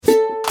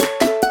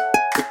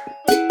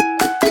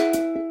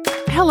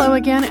Hello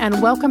again,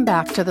 and welcome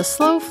back to the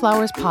Slow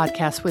Flowers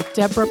Podcast with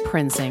Deborah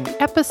Prinzing,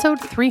 episode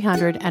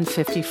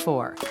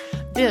 354.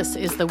 This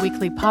is the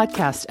weekly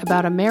podcast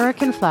about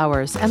American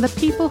flowers and the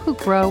people who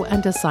grow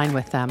and design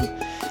with them.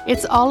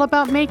 It's all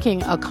about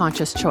making a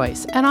conscious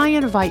choice, and I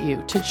invite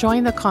you to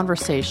join the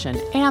conversation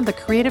and the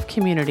creative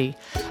community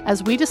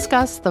as we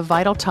discuss the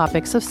vital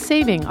topics of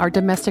saving our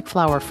domestic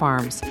flower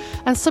farms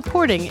and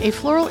supporting a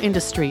floral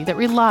industry that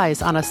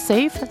relies on a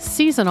safe,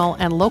 seasonal,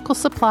 and local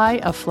supply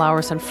of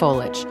flowers and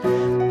foliage.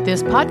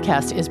 This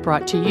podcast is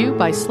brought to you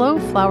by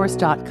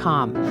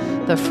slowflowers.com,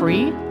 the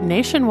free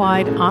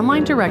nationwide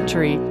online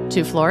directory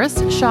to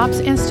florists, shops,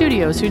 and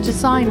studios who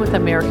design with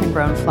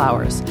American-grown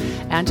flowers,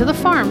 and to the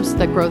farms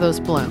that grow those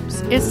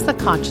blooms. It's the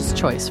conscious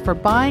choice for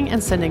buying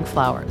and sending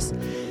flowers.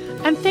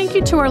 And thank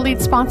you to our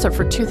lead sponsor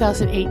for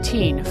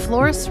 2018,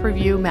 Florist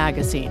Review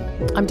Magazine.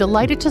 I'm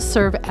delighted to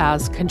serve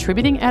as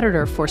contributing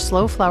editor for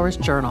Slow Flowers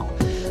Journal,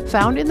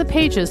 found in the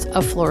pages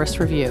of Florist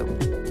Review.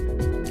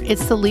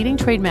 It's the leading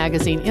trade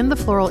magazine in the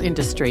floral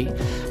industry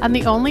and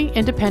the only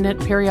independent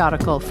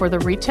periodical for the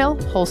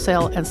retail,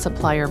 wholesale, and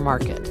supplier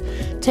market.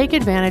 Take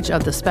advantage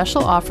of the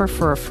special offer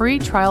for a free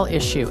trial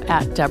issue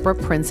at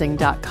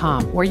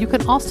deborahprinzing.com, where you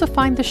can also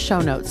find the show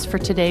notes for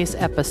today's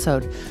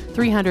episode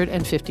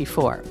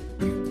 354.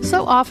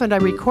 So often I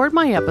record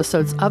my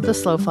episodes of the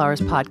Slow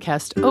Flowers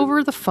podcast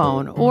over the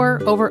phone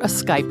or over a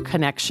Skype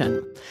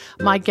connection.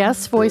 My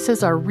guests'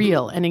 voices are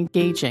real and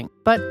engaging,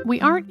 but we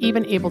aren't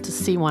even able to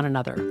see one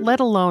another, let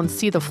alone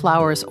see the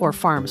flowers or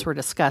farms we're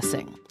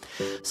discussing.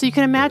 So you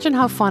can imagine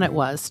how fun it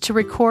was to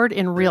record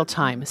in real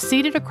time,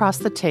 seated across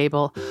the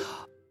table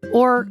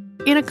or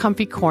in a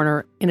comfy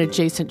corner in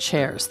adjacent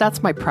chairs.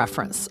 That's my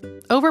preference.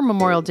 Over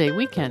Memorial Day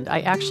weekend, I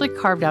actually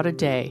carved out a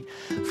day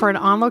for an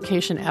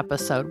on-location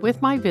episode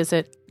with my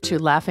visit to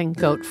Laughing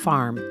Goat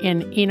Farm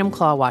in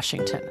Enumclaw,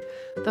 Washington.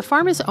 The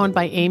farm is owned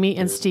by Amy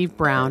and Steve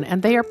Brown,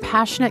 and they are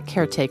passionate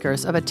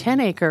caretakers of a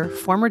 10-acre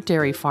former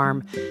dairy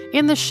farm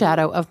in the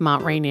shadow of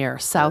Mount Rainier,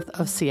 south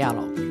of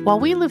Seattle. While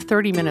we live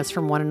 30 minutes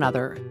from one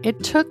another,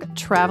 it took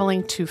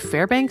traveling to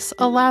Fairbanks,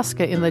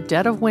 Alaska in the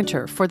dead of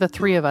winter for the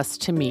three of us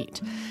to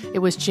meet. It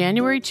was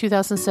January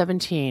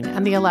 2017,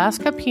 and the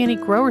Alaska Peony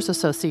Growers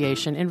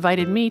Association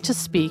invited me to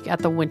speak at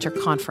the winter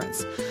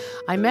conference.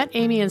 I met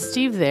Amy and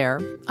Steve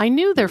there. I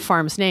knew their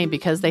farm's name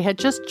because they had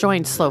just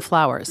joined Slow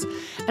Flowers,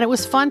 and it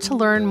was fun to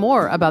learn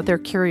more about their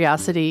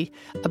curiosity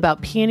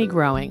about peony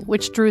growing,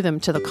 which drew them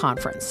to the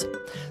conference.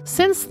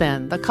 Since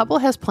then, the couple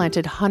has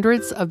planted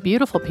hundreds of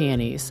beautiful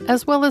peonies,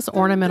 as well as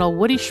ornamental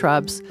woody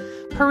shrubs,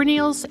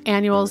 perennials,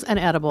 annuals, and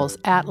edibles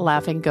at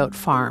Laughing Goat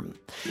Farm.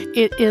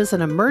 It is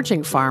an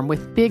emerging farm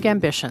with big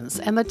ambitions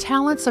and the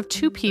talents of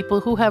two people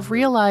who have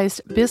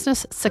realized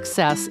business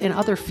success in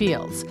other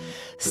fields.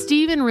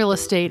 Steve in real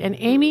estate and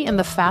Amy in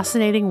the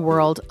fascinating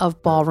world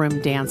of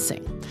ballroom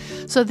dancing.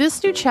 So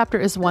this new chapter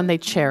is one they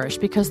cherish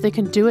because they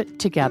can do it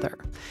together.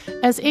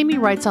 As Amy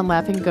writes on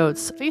Laughing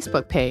Goat's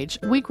Facebook page,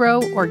 we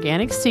grow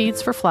organic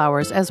seeds for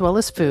flowers as well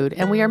as food,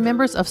 and we are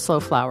members of Slow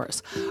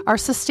Flowers. Our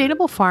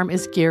sustainable farm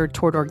is geared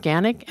toward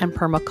organic and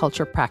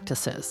permaculture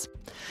practices.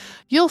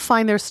 You'll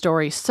find their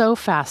story so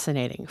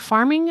fascinating.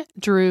 Farming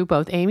drew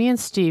both Amy and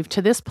Steve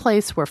to this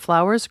place where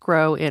flowers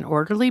grow in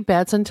orderly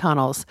beds and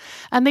tunnels,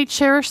 and they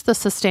cherish the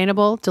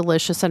sustainable,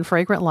 delicious, and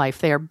fragrant life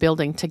they are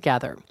building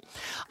together.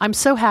 I'm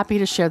so happy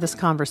to share this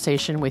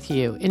conversation with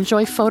you.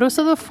 Enjoy photos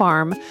of the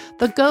farm,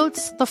 the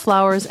goats, the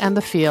flowers, and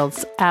the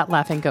fields at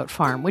Laughing Goat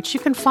Farm, which you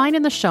can find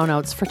in the show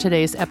notes for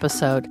today's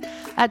episode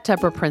at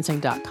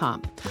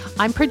deborahprinzing.com.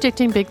 I'm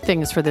predicting big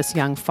things for this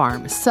young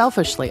farm.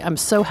 Selfishly, I'm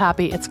so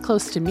happy it's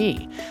close to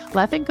me.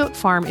 Laughing Goat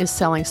Farm is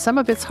selling some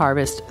of its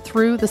harvest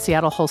through the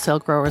Seattle Wholesale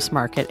Growers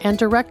Market and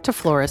direct to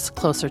florists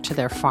closer to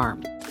their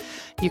farm.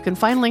 You can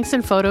find links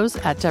and photos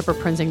at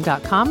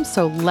deborahprinzing.com,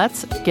 so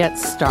let's get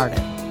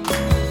started.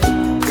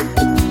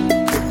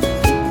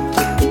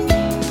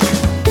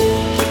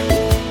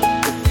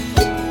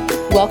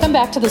 Welcome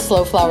back to the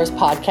Slow Flowers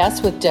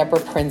Podcast with Deborah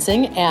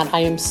Prinzing, and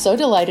I am so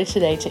delighted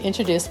today to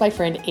introduce my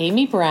friend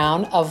Amy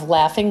Brown of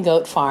Laughing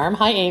Goat Farm.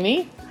 Hi,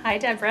 Amy. Hi,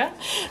 Deborah.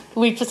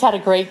 We just had a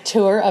great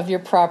tour of your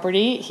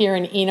property here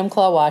in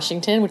Enumclaw,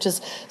 Washington, which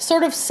is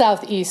sort of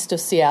southeast of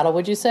Seattle,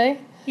 would you say?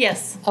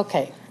 Yes.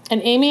 Okay.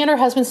 And Amy and her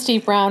husband,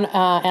 Steve Brown,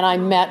 and I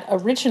met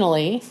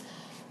originally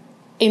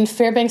in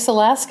Fairbanks,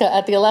 Alaska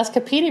at the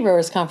Alaska Peony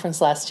Growers Conference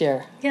last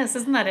year. Yes,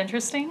 isn't that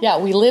interesting? Yeah,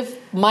 we live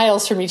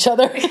miles from each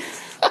other.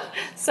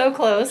 So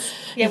close.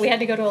 Yeah, we had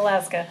to go to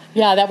Alaska.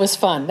 Yeah, that was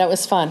fun.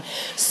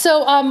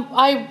 So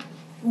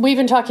we've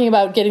been talking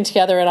about getting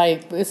together,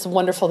 and it's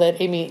wonderful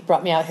that Amy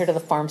brought me out here to the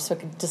farm so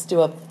we could just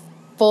do a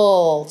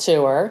full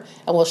tour,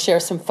 and we'll share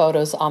some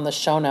photos on the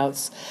show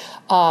notes.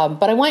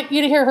 But I want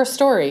you to hear her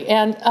story.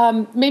 And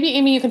maybe,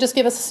 Amy, you can just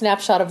give us a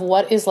snapshot of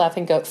what is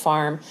Laughing Goat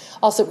Farm.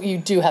 Also, you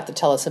do have to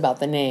tell us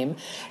about the name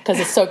because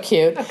it's so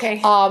cute.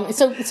 Okay.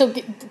 So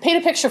paint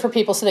a picture for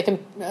people so they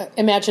can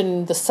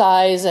imagine the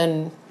size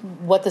and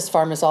what this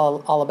farm is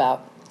all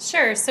about.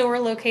 Sure. So we're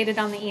located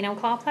on the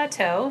Enumclaw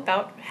Plateau,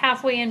 about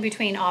halfway in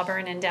between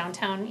Auburn and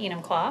downtown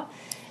Enumclaw.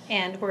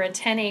 and we're a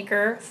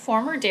 10-acre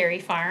former dairy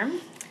farm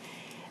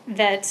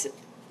that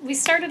we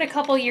started a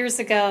couple years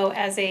ago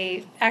as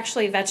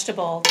actually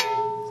vegetable,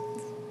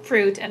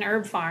 fruit, and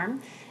herb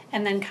farm,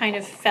 and then kind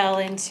of fell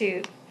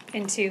into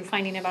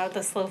finding about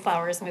the slow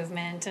flowers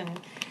movement and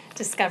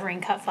discovering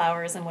cut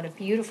flowers and what a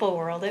beautiful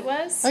world it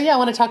was. Oh yeah, I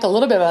want to talk a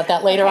little bit about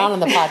that later on in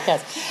the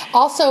podcast.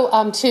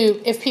 Also,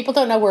 too, if people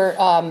don't know where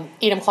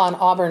Enumclaw and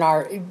Auburn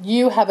are,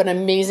 you have an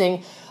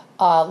amazing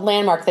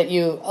landmark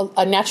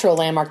a natural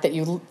landmark that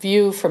you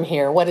view from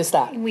here. What is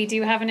that? We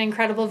do have an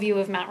incredible view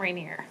of Mount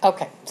Rainier.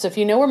 Okay, so if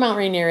you know where Mount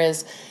Rainier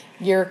is,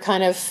 you're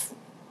kind of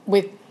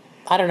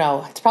I don't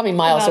know, it's probably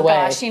miles away.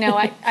 Gosh,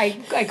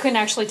 I couldn't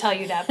actually tell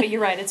you that, but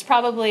you're right. It's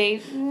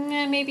probably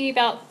maybe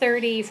about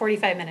 30,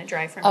 45-minute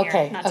drive from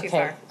here, not too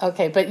far.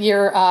 Okay, but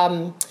you're,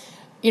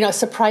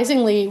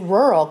 surprisingly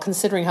rural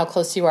considering how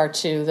close you are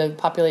to the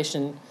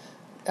population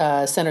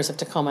centers of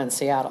Tacoma and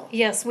Seattle.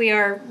 Yes, we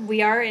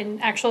are in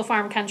actual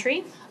farm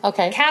country.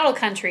 Okay. Cattle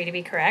country, to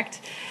be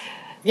correct.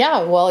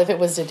 Yeah, well, if it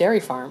was a dairy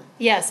farm.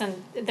 Yes,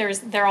 and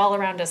they're all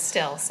around us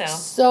still.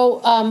 So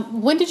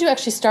when did you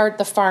actually start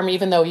the farm,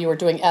 even though you were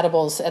doing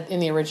edibles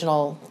in the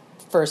original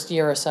first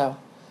year or so?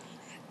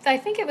 I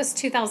think it was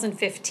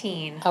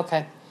 2015.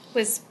 Okay.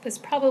 Was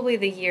probably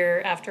the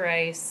year after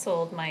I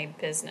sold my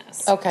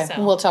business. Okay,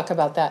 we'll talk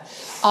about that.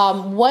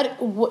 What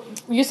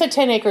you said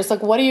 10 acres.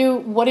 Like, what are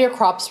your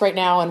crops right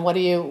now, and what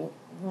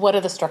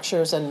are the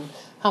structures, and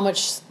how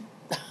much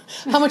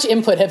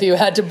input have you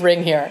had to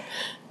bring here?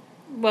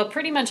 Well,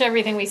 pretty much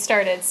everything we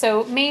started.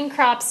 So main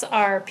crops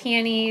are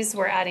peonies.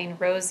 We're adding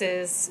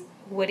roses,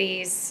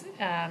 woodies.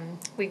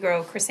 We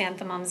grow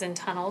chrysanthemums in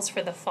tunnels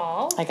for the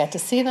fall. I got to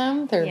see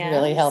them. They're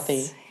really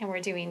healthy. And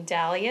we're doing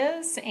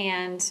dahlias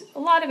and a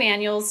lot of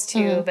annuals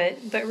too, but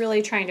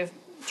really trying to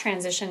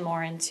transition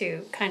more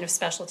into kind of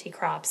specialty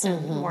crops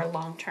and more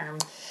long-term.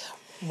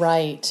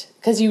 Right,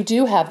 because you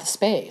do have the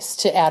space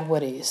to add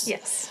woodies.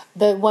 Yes.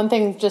 The one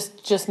thing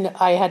just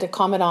I had to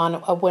comment on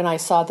when I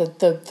saw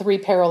the three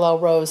parallel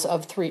rows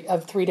of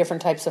three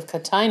different types of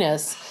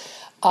cotinus,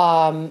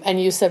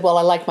 and you said, "Well,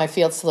 I like my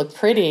fields to look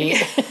pretty."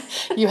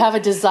 You have a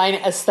design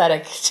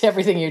aesthetic to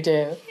everything you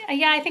do.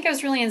 Yeah, I think I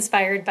was really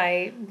inspired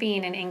by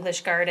being in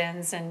English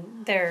gardens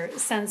and their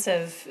sense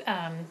of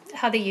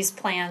how they use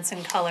plants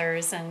and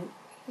colors, and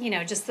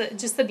just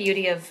the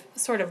beauty of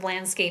sort of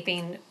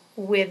landscaping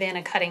within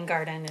a cutting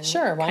garden, and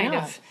sure, why kind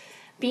not? of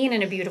being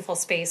in a beautiful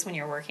space when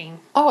you're working.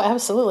 Oh,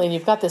 absolutely. And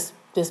you've got this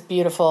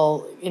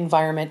beautiful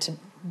environment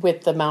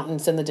with the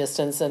mountains in the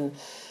distance, and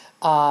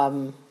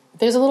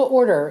there's a little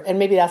order, and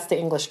maybe that's the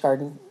English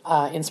garden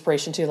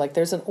inspiration too. Like,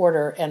 there's an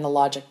order and a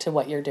logic to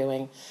what you're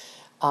doing.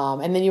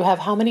 And then you have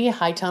how many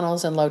high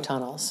tunnels and low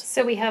tunnels?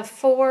 So we have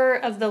 4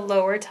 of the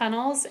lower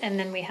tunnels, and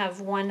then we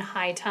have 1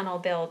 high tunnel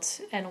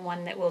built and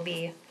 1 that will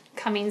be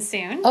coming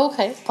soon.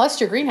 Okay,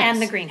 plus your greenhouse.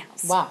 And the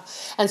greenhouse. Wow.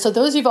 And so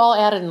those you've all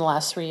added in the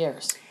last 3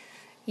 years?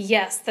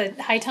 Yes, the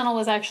high tunnel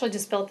was actually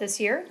just built this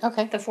year.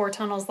 Okay. The 4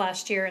 tunnels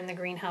last year, and the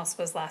greenhouse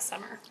was last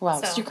summer.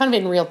 Wow, so you're kind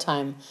of in real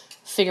time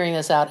figuring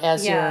this out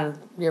as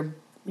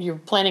you're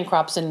planting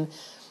crops and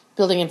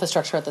building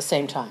infrastructure at the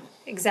same time.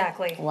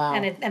 Exactly. Wow.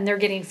 And they're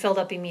getting filled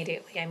up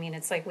immediately. I mean,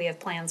 it's like we have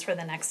plans for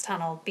the next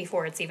tunnel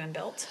before it's even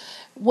built.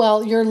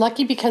 Well, you're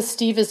lucky because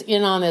Steve is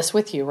in on this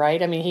with you,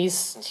 right? I mean,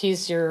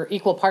 he's your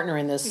equal partner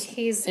in this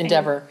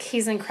endeavor.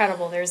 He's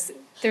incredible.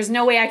 There's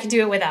no way I could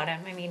do it without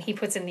him. I mean, he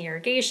puts in the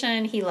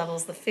irrigation, he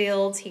levels the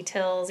fields, he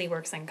tills, he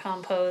works in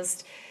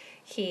compost,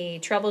 he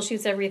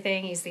troubleshoots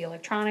everything. He's the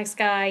electronics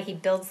guy. He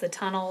builds the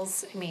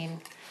tunnels. I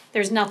mean,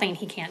 there's nothing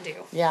he can't do.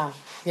 Yeah,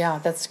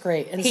 that's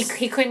great. And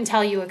he couldn't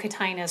tell you a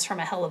cotinus from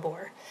a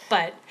hellebore,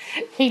 but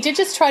he did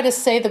just try to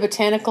say the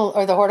botanical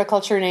or the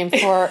horticulture name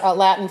for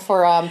Latin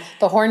for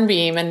the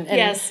hornbeam, and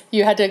yes.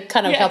 You had to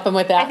kind of help him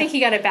with that. I think he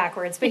got it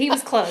backwards, but he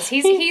was close.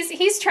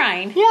 He's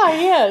trying. Yeah,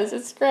 he is.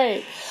 It's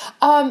great.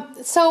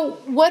 So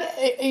what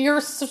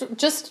you're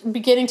just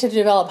beginning to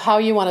develop how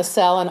you want to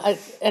sell,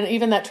 and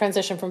even that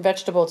transition from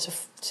vegetable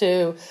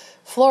to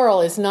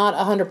floral is not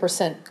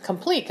 100%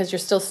 complete because you're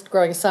still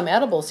growing some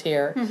edibles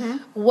here. Mm-hmm.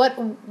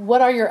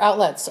 What are your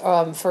outlets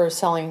for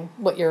selling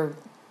what you're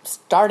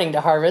starting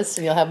to harvest,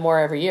 and you'll have more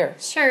every year?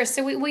 Sure.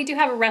 So we do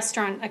have a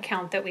restaurant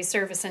account that we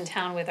service in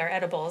town with our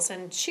edibles,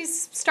 and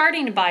she's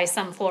starting to buy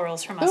some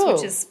florals from us,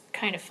 which is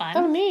kind of fun.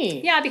 Oh,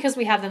 neat. Yeah, because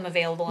we have them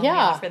available and we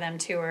offer them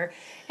to her.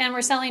 And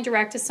we're selling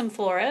direct to some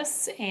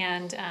florists,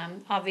 and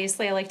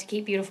obviously I like to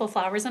keep beautiful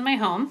flowers in my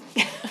home.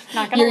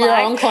 Not going to lie. You're your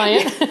own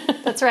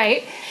client. That's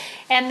right.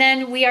 And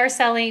then we're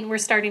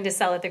starting to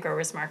sell at the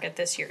Growers Market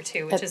this year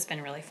too, which has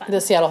been really fun.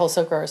 The Seattle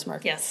Wholesale Growers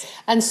Market. Yes.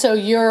 And so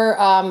you're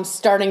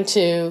starting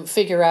to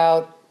figure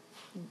out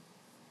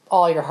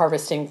all your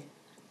harvesting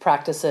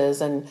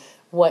practices and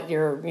what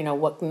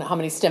how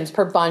many stems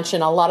per bunch,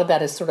 and a lot of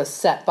that is sort of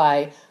set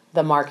by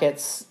the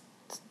market's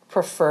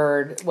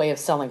preferred way of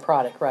selling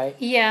product, right?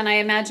 Yeah, and I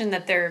imagine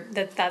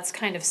that's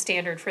kind of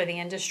standard for the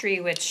industry,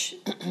 which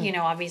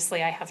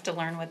obviously I have to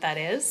learn what that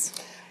is.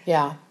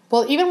 Yeah.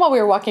 Well, even while we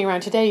were walking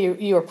around today,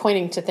 you were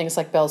pointing to things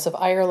like Bells of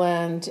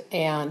Ireland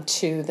and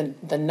to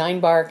the Nine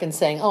Bark and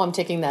saying, "Oh, I'm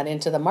taking that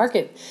into the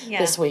market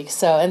this week."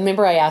 So, and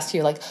remember, I asked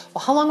you like,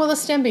 "Well, how long will the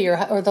stem be,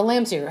 or the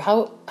lamb's ear?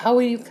 How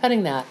are you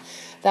cutting that?"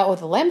 That with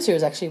the lamb's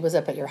ears actually was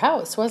up at your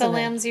house, wasn't it?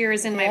 The lamb's ear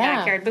is in my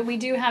backyard, but we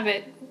do have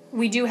it.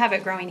 We do have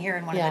it growing here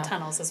in one of the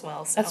tunnels as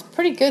well. So. That's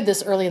pretty good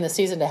this early in the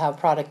season to have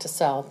product to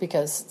sell,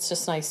 because it's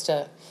just nice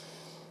to,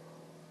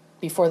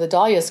 before the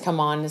dahlias come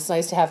on, it's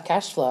nice to have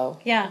cash flow.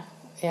 Yeah.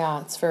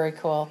 Yeah, it's very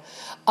cool.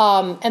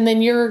 And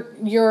then you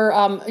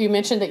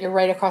mentioned that you're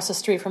right across the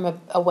street from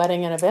a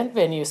wedding and event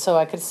venue, so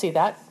I could see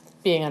that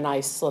being a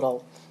nice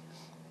little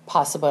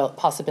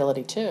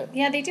possibility too.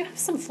 Yeah, they do have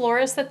some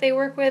florists that they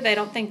work with. I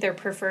don't think they're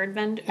preferred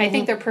vendors. I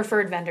think they're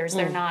preferred vendors.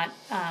 They're not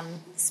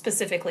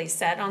specifically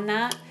set on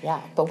that.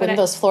 Yeah, but wouldn't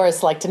those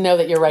florists like to know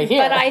that you're right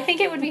here? But I think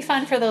it would be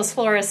fun for those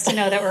florists to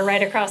know that we're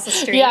right across the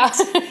street. Yeah.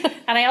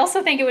 And I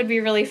also think it would be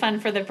really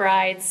fun for the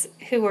brides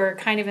who are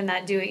kind of in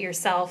that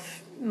do-it-yourself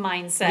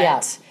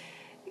mindset,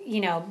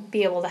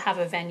 be able to have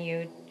a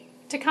venue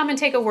to come and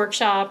take a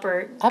workshop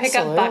or pick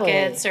up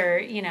buckets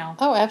or.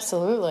 Oh,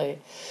 absolutely.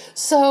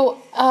 So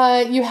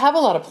you have a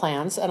lot of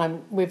plans,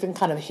 and we've been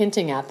kind of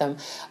hinting at them.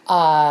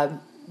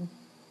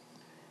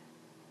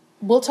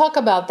 We'll talk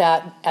about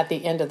that at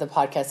the end of the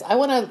podcast. I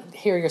want to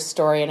hear your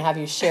story and have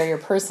you share your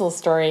personal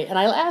story. And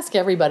I'll ask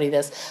everybody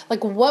this.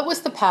 Like, what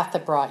was the path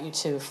that brought you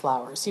to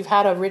flowers? You've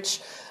had a rich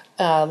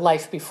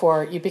life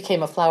before you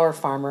became a flower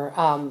farmer.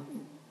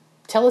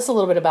 Tell us a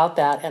little bit about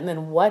that. And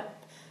then what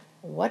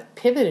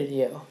pivoted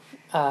you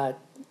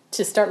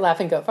to start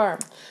Laughing Goat Farm?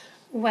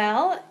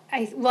 Well,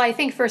 I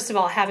think, first of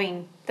all,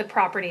 having the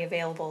property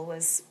available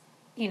was,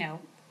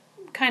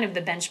 kind of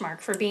the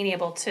benchmark for being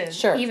able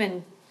to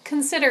even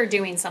consider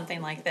doing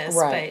something like this.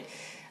 Right.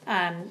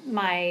 But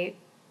my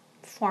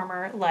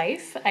former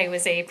life, I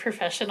was a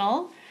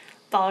professional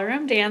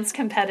ballroom dance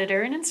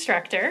competitor and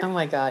instructor. Oh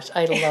my gosh,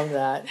 I love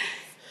that.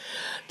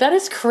 That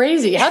is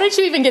crazy. How did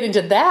you even get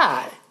into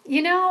that?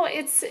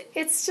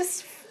 It's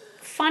just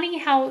funny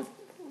how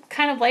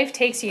kind of life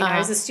takes you. I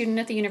was a student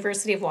at the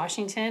University of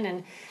Washington,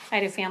 and I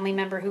had a family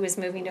member who was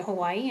moving to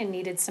Hawaii and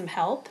needed some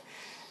help.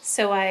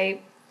 So I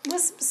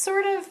was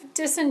sort of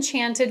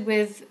disenchanted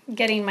with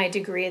getting my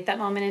degree at that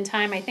moment in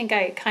time. I think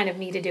I kind of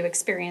needed to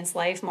experience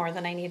life more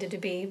than I needed to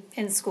be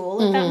in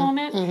school at that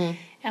moment.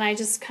 And I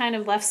just kind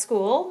of left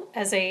school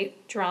as a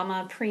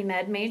drama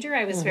pre-med major.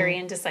 I was very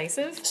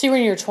indecisive. So you were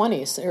in your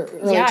 20s, or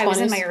early 20s? I was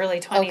in my early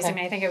 20s. Okay. I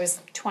mean, I think I was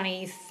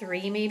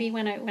 23 maybe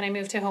when I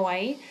moved to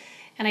Hawaii.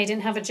 And I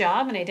didn't have a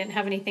job, and I didn't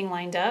have anything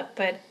lined up,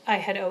 but I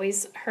had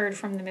always heard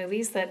from the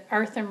movies that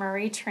Arthur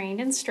Murray trained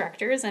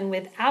instructors, and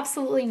with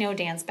absolutely no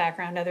dance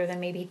background other than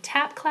maybe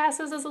tap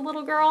classes as a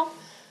little girl,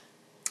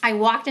 I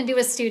walked into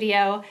a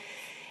studio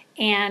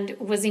and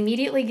was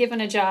immediately given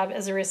a job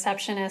as a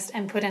receptionist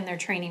and put in their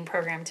training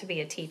program to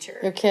be a teacher.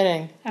 You're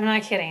kidding. I'm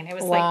not kidding. It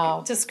was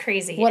like just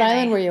crazy. What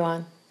island were you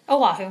on?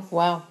 Oahu.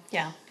 Wow.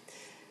 Yeah.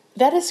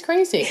 That is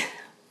crazy.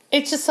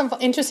 It's just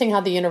interesting how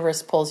the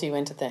universe pulls you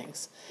into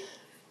things.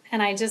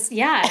 And I just,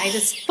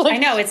 like, I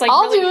know, it's like,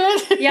 I'll do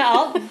it.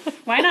 Yeah,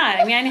 why not?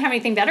 I mean, I didn't have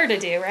anything better to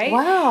do, right?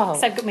 Wow.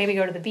 Except maybe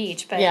go to the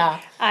beach. But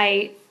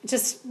I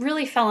just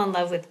really fell in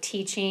love with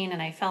teaching, and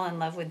I fell in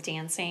love with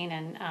dancing.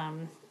 And,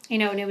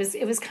 and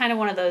it was kind of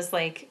one of those,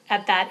 like,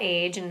 at that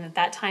age and at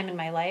that time in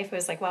my life, it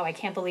was like, wow, I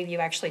can't believe you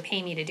actually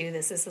pay me to do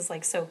this. This is,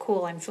 like, so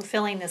cool. I'm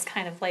fulfilling this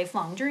kind of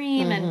lifelong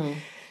dream.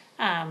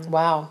 And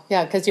wow.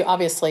 Yeah, because you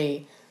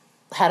obviously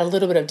had a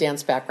little bit of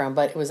dance background,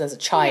 but it was as a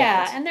child.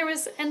 Yeah,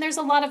 and there's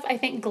a lot of, I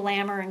think,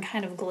 glamour and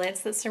kind of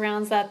glitz that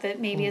surrounds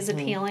that maybe is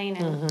appealing,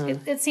 and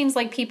it seems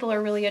like people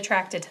are really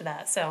attracted to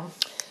that.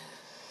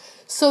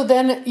 So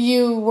then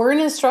you were an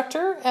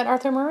instructor at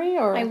Arthur Murray,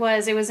 or I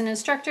was an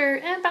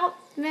instructor about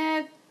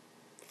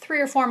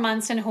 3 or 4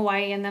 months in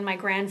Hawaii, and then my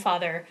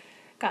grandfather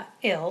got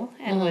ill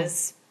and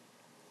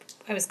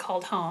I was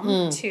called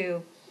home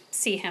to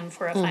see him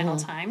for a final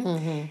time,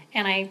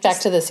 and I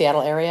back to the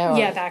Seattle area. Or?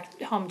 Yeah,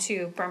 back home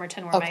to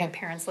Bremerton, where my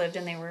parents lived,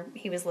 and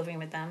he was living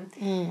with them.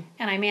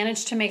 And I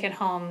managed to make it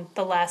home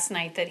the last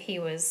night that he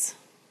was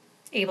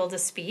able to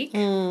speak,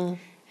 and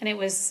it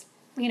was,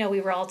 we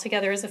were all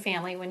together as a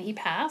family when he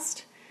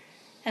passed,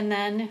 and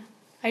then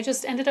I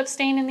just ended up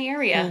staying in the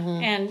area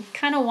and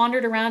kind of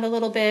wandered around a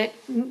little bit,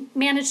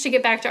 managed to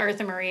get back to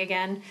Arthur Murray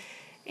again,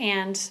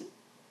 and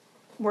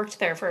worked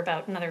there for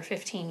about another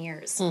 15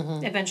 years,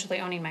 eventually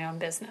owning my own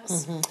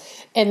business.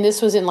 And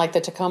this was in like the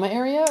Tacoma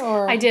area,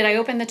 or? I did. I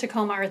opened the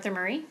Tacoma Arthur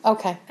Murray.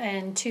 Okay.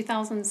 In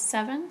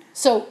 2007.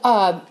 So,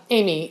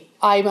 Amy,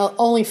 I'm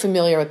only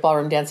familiar with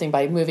ballroom dancing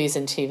by movies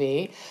and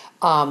TV.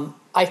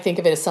 I think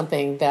of it as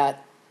something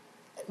that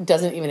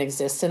doesn't even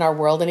exist in our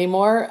world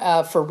anymore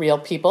for real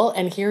people.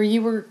 And here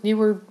you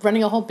were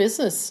running a whole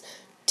business,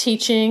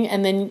 teaching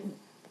and then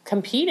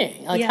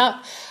competing.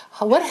 Like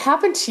what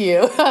happened to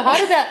you? How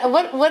did that?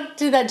 What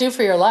did that do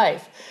for your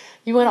life?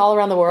 You went all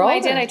around the world? Well, I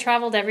did. I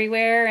traveled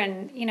everywhere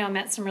and,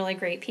 met some really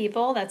great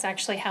people. That's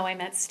actually how I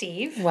met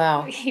Steve.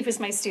 Wow. He was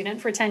my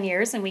student for 10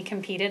 years, and we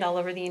competed all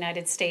over the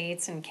United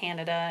States and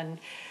Canada and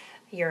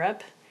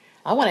Europe.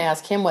 I want to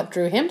ask him what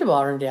drew him to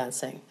ballroom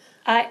dancing.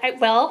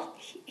 Well,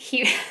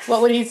 he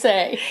What would he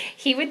say?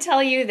 he would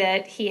tell you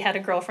that he had a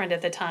girlfriend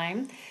at the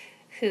time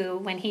who,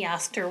 when he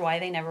asked her why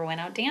they never went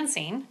out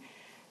dancing,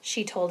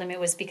 she told him it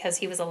was because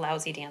he was a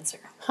lousy dancer.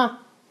 Huh.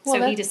 Well,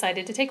 So he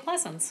decided to take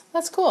lessons.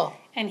 That's cool.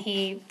 And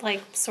he,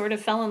 like, sort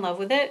of fell in love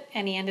with it,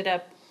 and he ended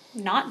up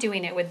not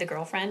doing it with the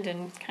girlfriend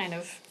and kind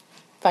of...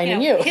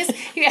 Finding you.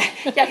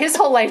 His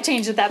whole life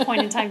changed at that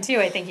point in time, too,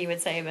 I think he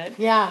would say. But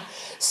Yeah.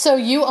 So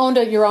you owned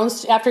your own,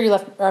 after you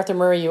left Arthur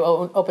Murray, you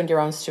opened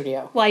your own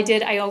studio. Well, I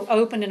did. I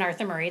opened an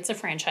Arthur Murray. It's a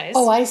franchise.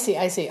 Oh, I see.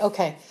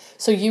 Okay.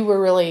 So you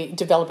were really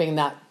developing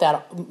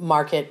that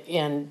market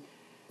in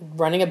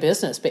running a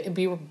business,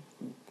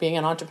 being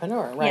an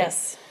entrepreneur, right?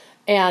 Yes.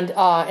 And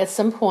at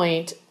some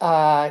point,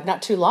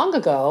 not too long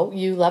ago,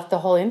 you left the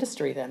whole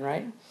industry then,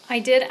 right? I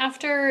did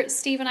after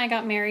Steve and I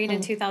got married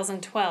in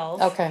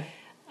 2012. Okay.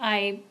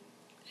 I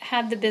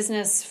had the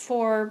business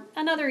for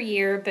another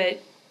year,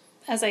 but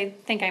as I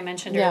think I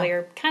mentioned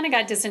earlier, kind of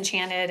got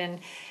disenchanted and,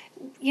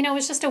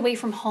 was just away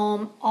from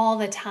home all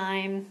the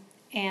time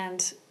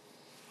and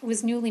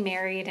was newly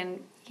married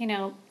and,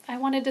 I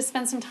wanted to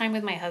spend some time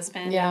with my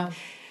husband. Yeah. And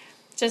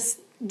just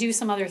do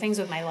some other things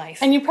with my life.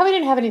 And you probably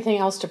didn't have anything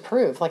else to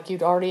prove. Like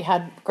you'd already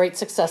had great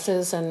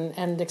successes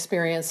and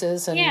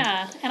experiences. And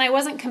yeah, and I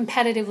wasn't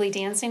competitively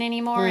dancing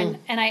anymore. And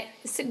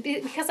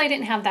because I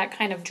didn't have that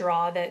kind of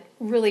draw that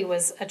really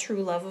was a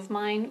true love of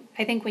mine,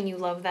 I think when you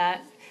love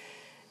that,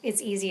 it's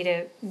easy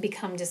to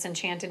become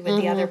disenchanted with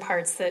the other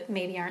parts that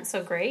maybe aren't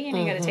so great.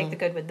 You got to take the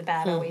good with the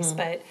bad always.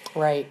 But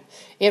right,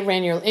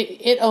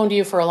 it owned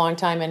you for a long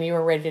time, and you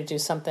were ready to do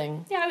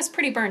something. Yeah, I was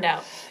pretty burned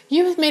out.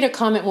 You made a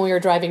comment when we were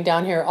driving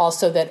down here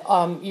also that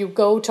you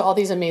go to all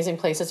these amazing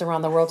places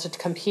around the world to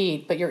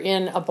compete, but you're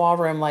in a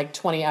ballroom like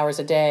 20 hours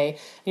a day.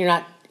 And you're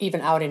not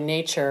even out in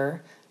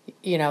nature,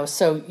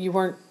 so you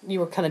were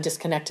kind of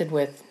disconnected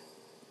with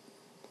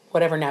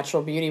whatever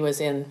natural beauty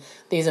was in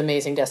these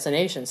amazing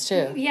destinations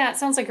too. Yeah, it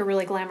sounds like a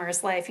really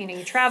glamorous life.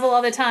 You travel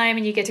all the time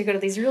and you get to go to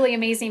these really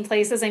amazing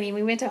places. I mean,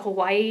 we went to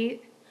Hawaii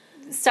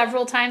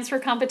several times for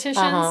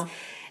competitions,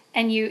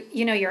 and you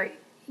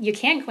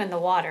can't go in the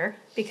water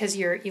because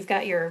you've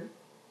got your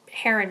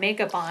hair and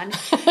makeup on,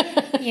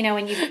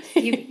 and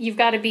you've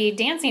got to be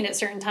dancing at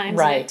certain times.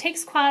 Right. And it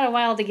takes quite a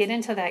while to get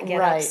into that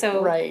get up.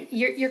 So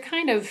you're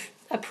kind of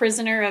a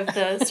prisoner of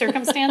the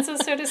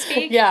circumstances, so to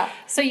speak. Yeah.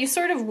 So you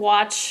sort of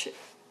watch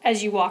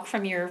as you walk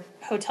from your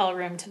hotel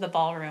room to the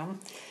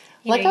ballroom.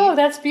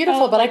 That's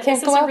beautiful, but I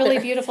can't go out there. This is a really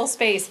beautiful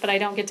space, but I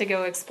don't get to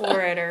go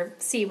explore it or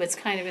see what's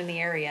kind of in the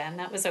area. And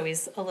that was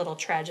always a little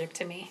tragic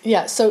to me.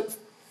 Yeah, so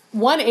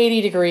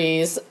 180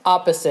 degrees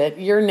opposite.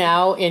 You're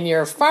now in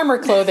your farmer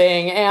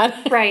clothing and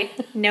right,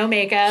 no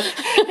makeup.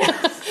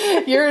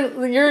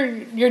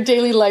 your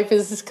daily life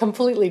is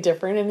completely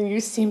different, and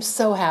you seem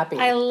so happy.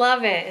 I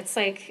love it. It's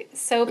like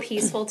so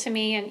peaceful to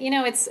me,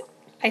 and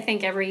I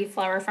think every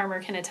flower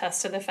farmer can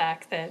attest to the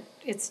fact that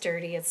it's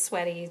dirty, it's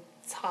sweaty,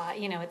 it's hot.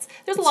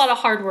 There's a lot of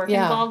hard work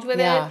involved with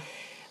it,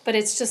 but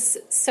it's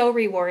just so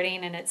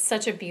rewarding, and it's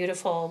such a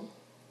beautiful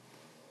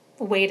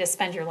way to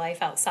spend your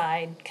life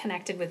outside,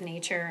 connected with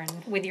nature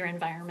and with your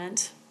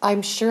environment.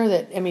 I'm sure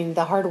that,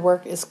 the hard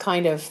work is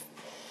kind of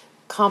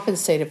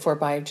compensated for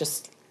by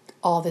just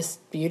all this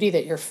beauty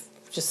that you're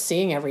just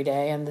seeing every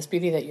day, and this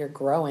beauty that you're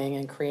growing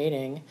and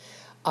creating.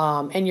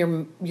 And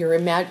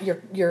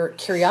your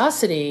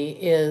curiosity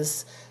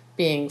is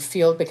being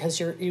fueled because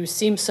you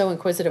seem so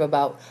inquisitive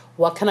about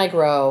what can I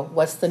grow,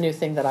 what's the new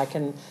thing that I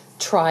can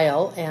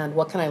trial, and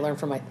what can I learn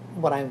from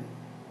what I'm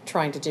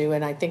trying to do.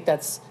 And I think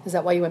is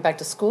that why you went back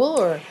to school,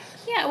 or?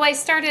 Yeah, well,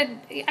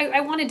 I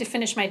wanted to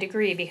finish my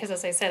degree because,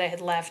 as I said, I had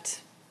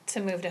left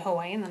to move to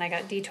Hawaii, and then I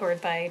got detoured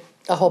by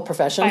a whole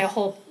profession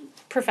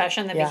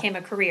that became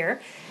a career.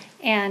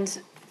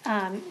 And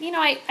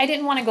I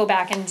didn't want to go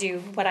back and do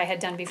what I had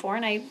done before,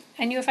 and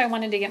I knew if I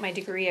wanted to get my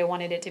degree, I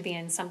wanted it to be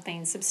in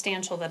something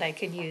substantial that I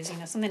could use,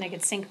 something I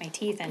could sink my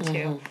teeth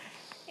into.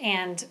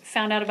 And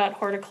found out about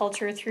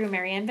horticulture through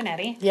Marianne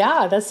Benetti.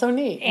 Yeah, that's so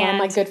neat. One of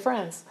my good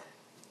friends.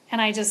 And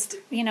I just,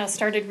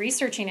 started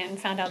researching it and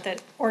found out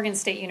that Oregon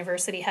State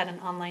University had an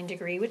online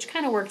degree, which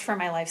kind of worked for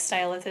my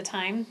lifestyle at the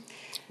time.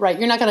 Right.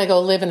 You're not going to go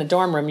live in a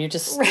dorm room. You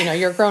just,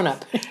 you're a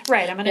grown-up.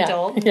 Right. I'm an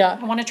adult. Yeah.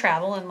 I want to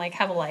travel and,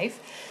 have a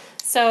life.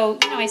 So,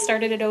 I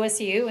started at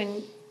OSU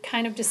and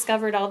kind of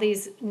discovered all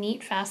these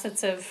neat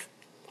facets of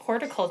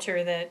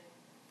horticulture that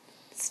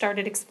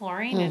started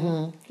exploring.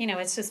 And,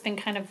 it's just been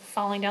kind of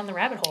falling down the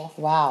rabbit hole.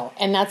 Wow.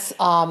 And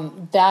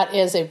that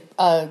is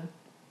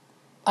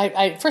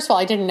I first of all,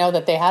 I didn't know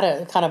that they had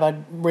a kind of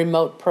a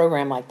remote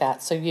program like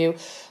that. So you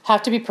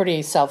have to be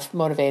pretty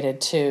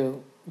self-motivated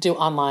to do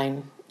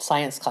online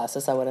science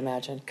classes, I would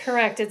imagine.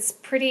 Correct. It's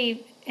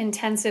pretty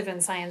intensive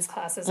in science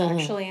classes,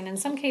 actually. And in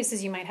some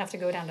cases, you might have to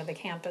go down to the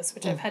campus,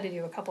 which I've had to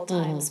do a couple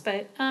times.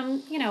 But,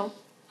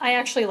 I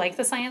actually like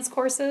the science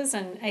courses,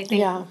 and I think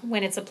Yeah.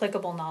 when it's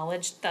applicable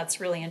knowledge, that's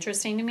really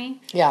interesting to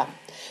me. Yeah.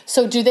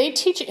 So do they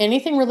teach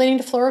anything relating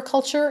to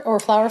floriculture or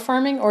flower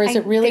farming, or is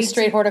it really they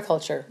straight do-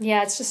 horticulture?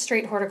 Yeah, it's just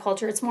straight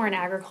horticulture. It's more an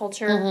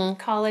agriculture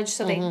college,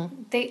 so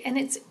they and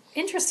it's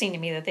interesting to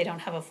me that they don't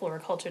have a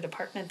floriculture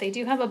department. They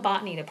do have a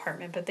botany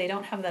department, but they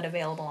don't have that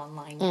available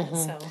online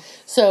yet.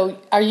 So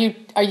are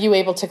you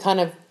able to kind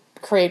of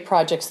create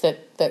projects that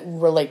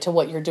relate to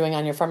what you're doing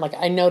on your farm? Like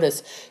I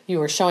noticed you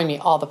were showing me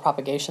all the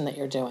propagation that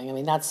you're doing. I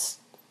mean, that's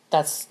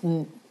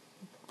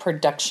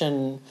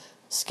production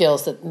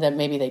skills that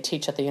maybe they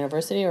teach at the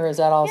university, or is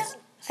that all?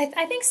 Yeah,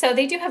 I think so.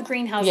 They do have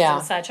greenhouses Yeah.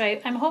 and such.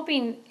 I'm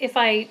hoping if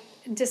I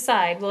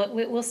decide,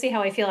 we'll see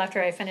how I feel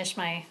after I finish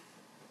my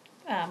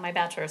my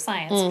Bachelor of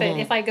Science. But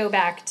if I go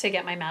back to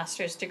get my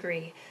master's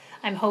degree,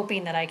 I'm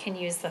hoping that I can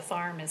use the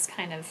farm as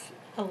kind of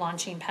a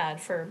launching pad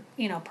for,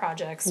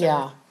 projects.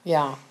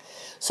 Yeah.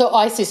 So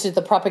I see. So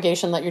the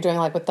propagation that you're doing,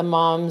 like with the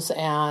mums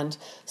and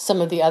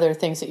some of the other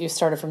things that you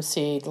started from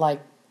seed,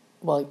 like,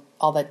 well,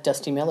 all that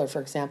Dusty Miller,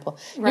 for example.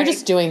 You're Right.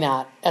 just doing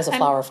that as a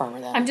flower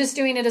farmer then. I'm just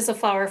doing it as a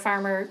flower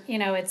farmer.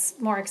 It's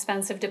more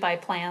expensive to buy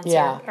plants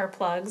Yeah. or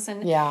plugs.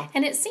 And Yeah.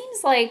 and it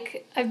seems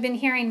like I've been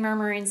hearing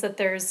murmurings that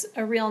there's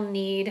a real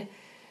need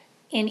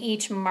in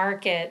each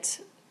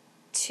market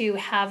to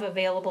have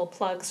available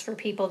plugs for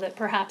people that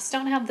perhaps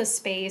don't have the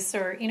space,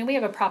 or we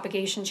have a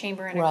propagation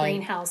chamber in a Right.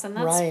 greenhouse, and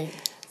that's Right.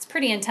 it's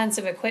pretty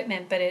intensive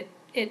equipment, but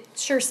it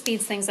sure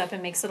speeds things up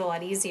and makes it a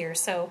lot easier.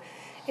 So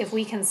if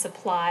we can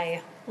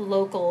supply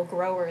local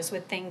growers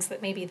with things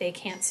that maybe they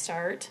can't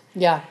start,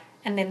 Yeah.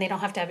 and then they don't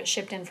have to have it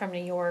shipped in from New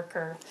York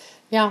or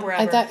Yeah,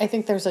 wherever. I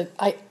think there's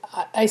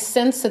I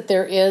sense that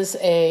there is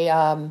a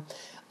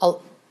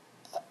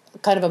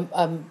kind of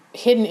a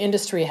hidden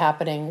industry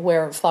happening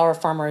where flower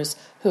farmers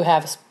who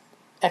have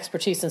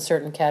expertise in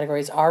certain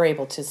categories are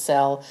able to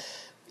sell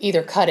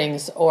either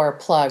cuttings or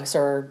plugs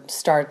or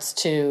starts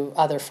to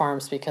other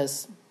farms,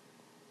 because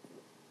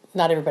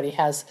not everybody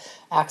has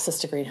access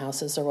to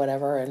greenhouses or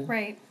whatever. And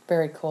Right.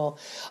 very cool.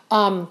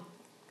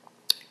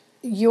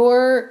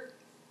 Your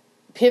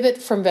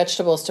pivot from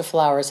vegetables to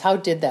flowers, how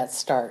did that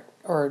start?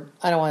 Or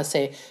I don't want to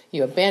say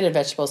you abandoned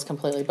vegetables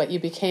completely, but you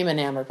became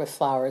enamored with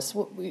flowers.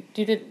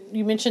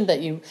 You mentioned that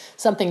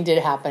something did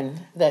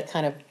happen that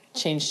kind of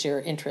changed your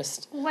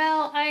interest.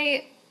 Well,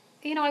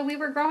 we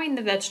were growing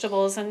the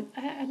vegetables, and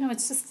I know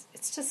it's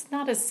just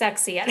not as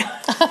sexy.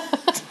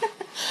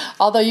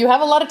 Although you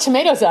have a lot of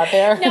tomatoes out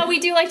there. No, we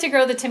do like to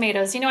grow the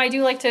tomatoes.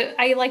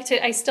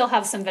 I still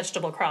have some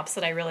vegetable crops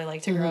that I really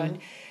like to grow. And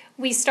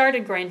we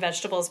started growing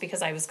vegetables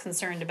because I was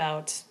concerned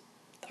about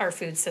our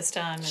food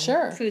system and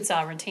Sure. food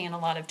sovereignty and a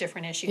lot of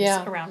different issues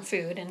Yeah. around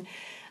food. And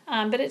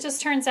but it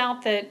just turns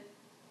out that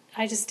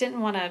I just didn't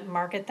want to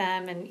market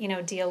them and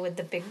deal with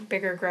the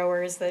bigger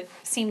growers that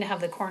seem to have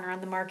the corner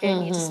on the market.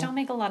 And you just don't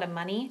make a lot of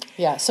money.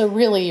 Yeah, so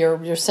really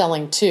you're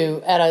selling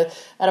to at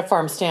a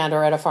farm stand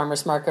or at a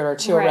farmer's market or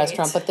to a Right.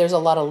 restaurant, but there's a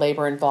lot of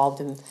labor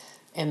involved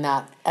in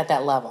that at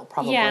that level,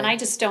 probably. Yeah, and I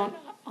just don't.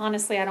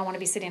 Honestly, I don't want to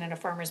be sitting at a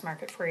farmer's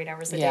market for 8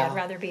 hours a day. Yeah. I'd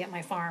rather be at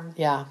my farm.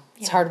 Yeah,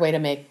 it's a Yeah. hard way to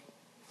make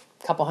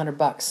a couple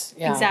 $100.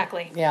 Yeah.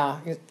 Exactly. Yeah,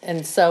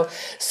 and so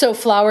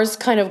flowers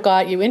kind of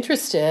got you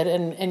interested,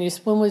 and you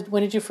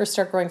when did you first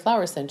start growing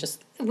flowers then?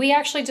 Just We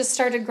actually just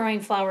started growing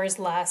flowers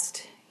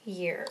last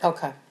year.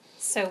 okay.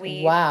 So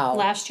Wow.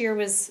 last year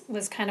was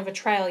kind of a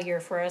trial year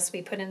for us.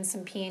 We put in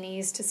some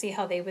peonies to see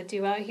how they would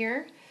do out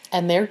here.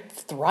 And they're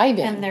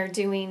thriving. And they're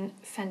doing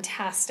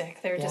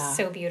fantastic. They're Yeah. just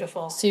so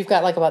beautiful. So you've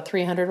got like about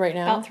 300 right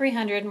now? About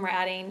 300, and we're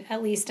adding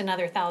at least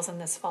another 1,000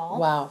 this fall.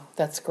 Wow,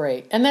 that's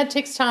great. And that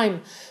takes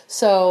time.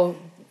 So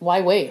why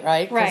wait,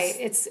 right? 'Cause-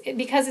 Right.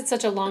 Because it's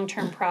such a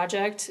long-term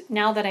project.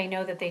 Now that I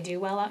know that they do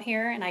well out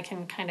here and I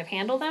can kind of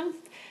handle them,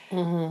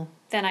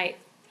 then I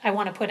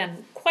want to put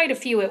in quite a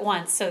few at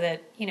once so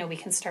that we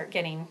can start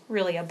getting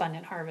really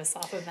abundant harvests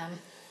off of them.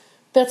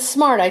 That's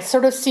smart. I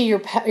sort of see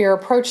your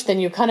approach. Then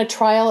you kind of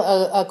trial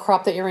a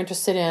crop that you're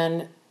interested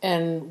in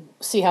and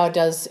see how it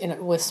does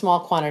with small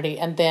quantity,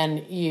 and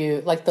then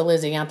you, like the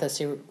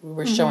Lisianthus you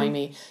were showing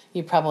me,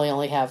 you probably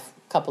only have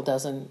a couple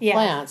dozen Yeah.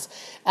 plants,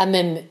 and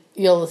then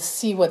you'll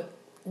see what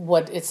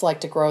it's like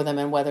to grow them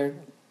and whether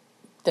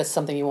that's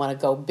something you want to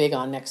go big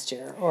on next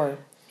year or.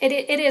 It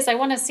is. I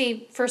want to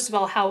see, first of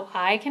all, how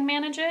I can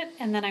manage it,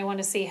 and then I want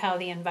to see how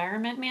the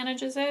environment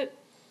manages it,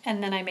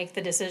 and then I make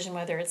the decision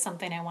whether it's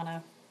something I want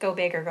to go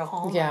big or go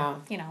home. Yeah.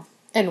 Or,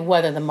 And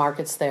whether the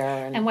market's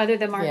there. and whether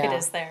the market Yeah.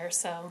 is there.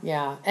 So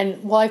Yeah.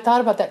 And well, I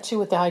thought about that too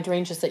with the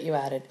hydrangeas that you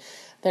added.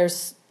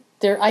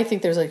 I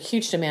think there's a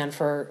huge demand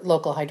for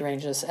local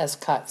hydrangeas as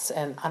cuts,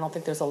 and I don't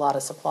think there's a lot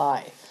of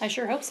supply. I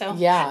sure hope so.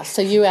 Yeah.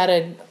 So you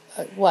added,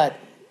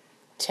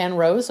 10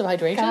 rows of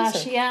hydrangeas?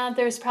 Gosh, yeah,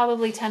 there's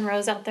probably 10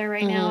 rows out there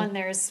right now, and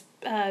there's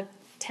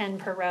 10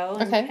 per row.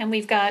 And, Okay. and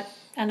we've got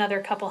another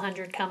couple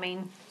hundred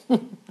coming,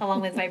 along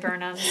with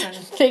viburnums. And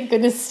Thank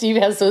goodness Steve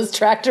has those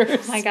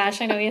tractors. my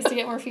gosh, I know he has to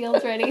get more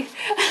fields ready.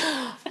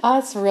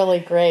 That's really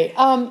great.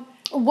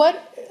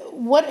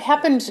 what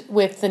happened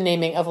with the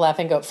naming of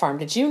Laughing Goat Farm?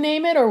 Did you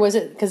name it, or was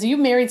it because you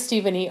married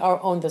Steve and he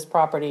owned this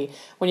property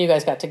when you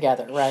guys got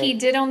together, right? He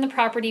did own the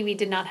property. We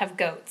did not have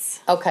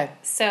goats. Okay.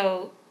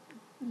 So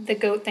the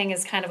goat thing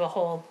is kind of a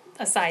whole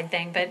aside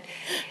thing, but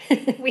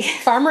we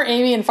Farmer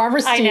Amy and Farmer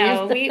Steve. I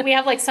know. We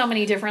have like so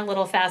many different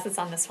little facets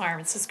on this farm.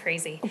 It's just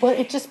crazy. Well,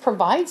 it just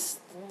provides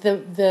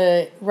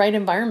the right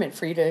environment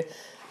for you to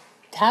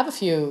have a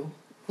few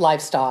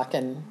livestock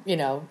and,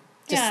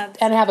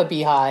 and have a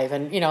beehive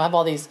and, have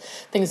all these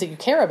things that you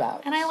care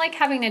about. And I like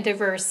having a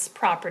diverse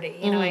property.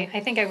 I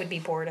think I would be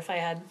bored if I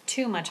had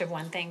too much of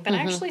one thing. But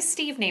actually,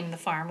 Steve named the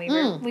farm.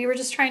 We were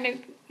just trying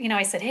to,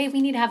 I said, hey,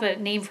 we need to have a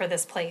name for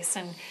this place.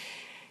 And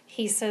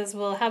he says,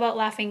 well, how about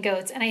Laughing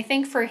Goats? And I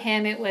think for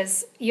him, it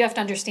was, you have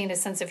to understand his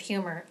sense of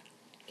humor.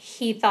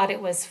 He thought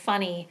it was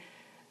funny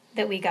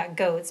that we got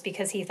goats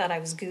because he thought I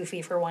was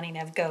goofy for wanting to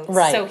have goats.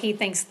 Right. So he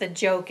thinks the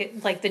joke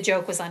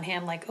was on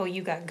him, like, oh,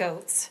 you got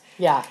goats.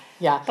 Yeah,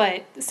 yeah.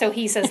 But so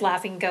he says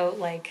Laughing Goat,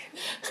 like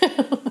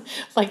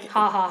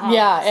ha ha ha.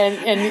 Yeah,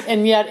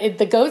 and yet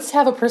the goats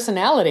have a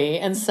personality,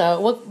 and so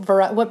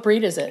what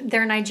breed is it?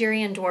 They're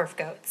Nigerian dwarf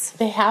goats.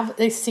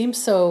 They seem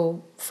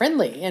so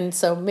friendly, and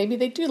so maybe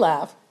they do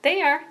laugh.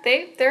 They are.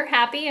 They're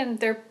happy and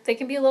they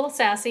can be a little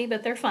sassy,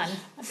 but they're fun.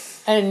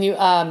 And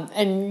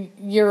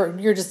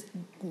you're just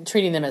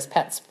treating them as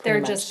pets.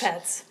 They're much. Just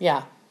pets.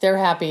 Yeah, they're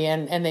happy,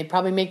 and they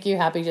probably make you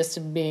happy just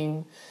in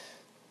being.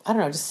 I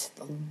don't know, just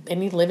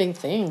any living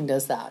thing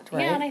does that,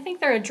 right? Yeah, and I think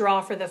they're a draw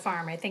for the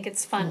farm. I think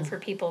it's fun for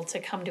people to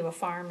come to a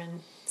farm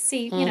and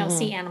see,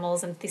 see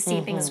animals and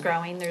see things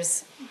growing.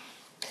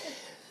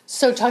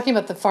 So talking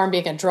about the farm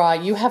being a draw,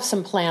 you have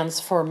some plans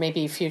for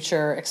maybe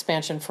future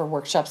expansion for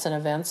workshops and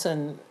events,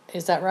 and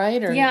is that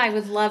right? Or? Yeah, I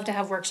would love to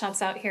have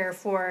workshops out here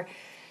for,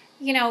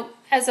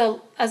 as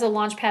a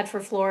launch pad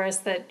for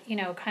florists that,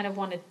 kind of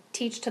want to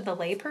teach to the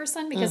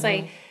layperson, because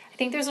I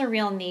think there's a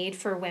real need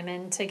for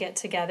women to get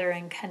together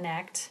and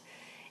connect,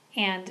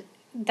 and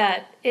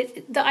that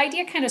the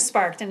idea kind of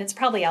sparked, and it's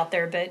probably out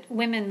there, but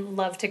women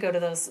love to go to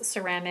those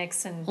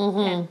ceramics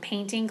and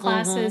painting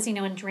classes,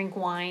 and drink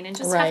wine and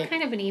just have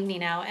kind of an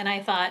evening out. And I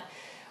thought,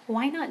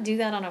 why not do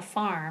that on a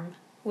farm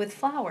with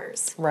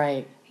flowers?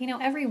 Right.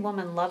 Every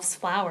woman loves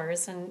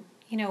flowers, and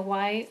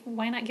why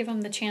not give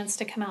them the chance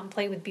to come out and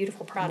play with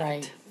beautiful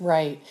product?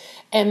 Right.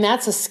 And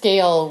that's a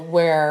scale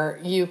where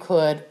you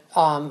could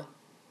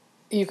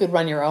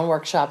run your own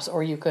workshops,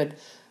 or you could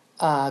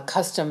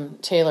custom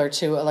tailor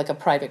to a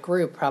private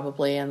group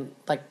probably, and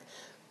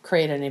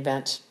create an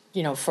event,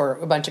 for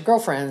a bunch of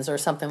girlfriends or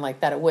something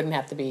like that. It wouldn't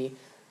have to be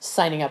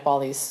signing up all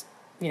these,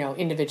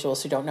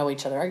 individuals who don't know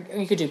each other.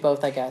 You could do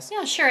both, I guess.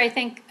 Yeah, sure. I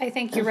think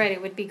you're right.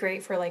 It would be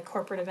great for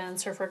corporate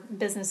events or for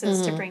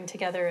businesses to bring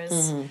together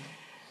as,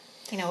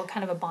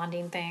 kind of a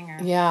bonding thing. Or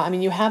yeah, I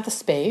mean, you have the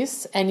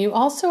space, and you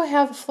also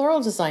have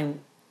floral design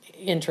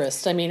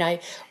interest. I mean,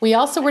 we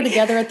also were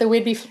together at the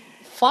Whidbey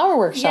Flower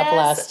Workshop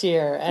last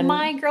year, and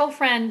my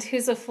girlfriend,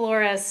 who's a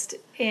florist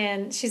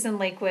she's in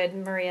Lakewood,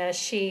 Maria,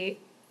 she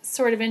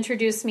sort of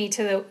introduced me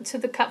to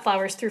the cut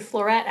flowers through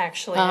Floret.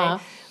 Actually, I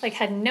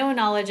had no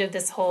knowledge of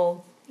this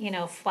whole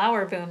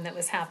flower boom that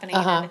was happening.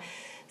 And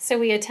so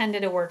we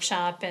attended a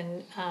workshop,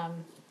 and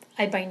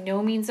I by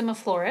no means am a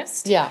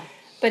florist. Yeah,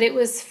 but it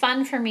was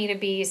fun for me to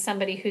be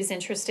somebody who's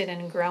interested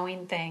in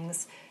growing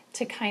things,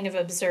 to kind of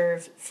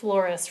observe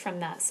florists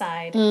from that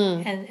side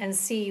and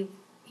see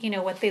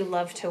what they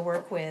love to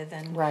work with,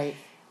 and right.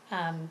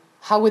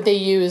 How would they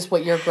use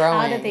what you're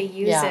growing? How do they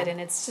use it? And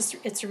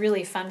it's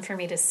really fun for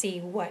me to see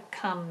what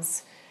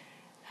comes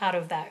out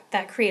of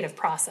that creative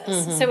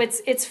process. So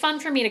it's fun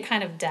for me to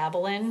kind of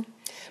dabble in.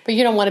 But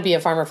you don't want to be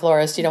a farmer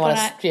florist. You don't want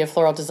to be a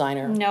floral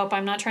designer. Nope,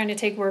 I'm not trying to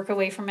take work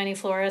away from any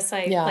florists. I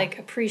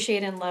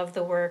appreciate and love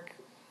the work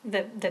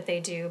that they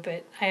do,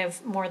 but I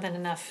have more than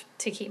enough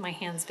to keep my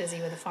hands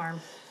busy with a farm.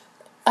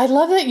 I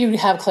love that you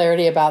have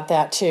clarity about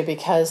that too,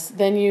 because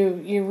then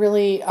you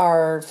really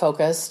are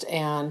focused,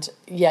 and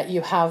yet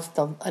you have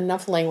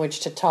enough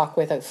language to talk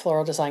with a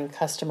floral design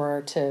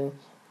customer to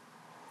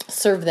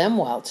serve them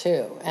well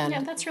too. And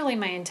yeah, that's really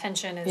my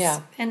intention.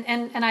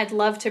 And I'd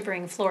love to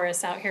bring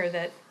florists out here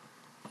that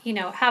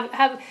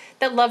have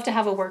that love to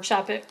have a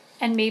workshop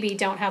and maybe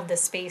don't have the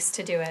space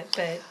to do it,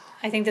 but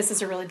I think this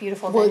is a really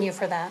beautiful venue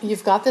for that.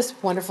 You've got this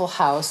wonderful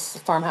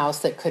farmhouse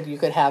that you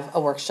could have a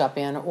workshop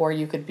in, or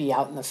you could be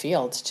out in the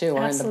fields too, or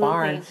Absolutely. in the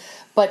barn.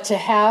 But to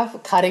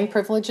have cutting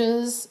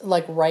privileges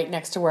right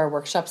next to where a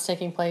workshop's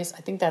taking place,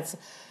 I think that's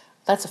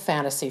a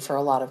fantasy for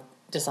a lot of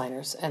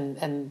designers.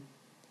 And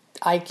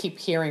I keep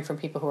hearing from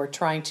people who are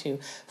trying to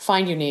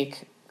find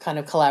unique kind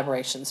of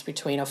collaborations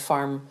between a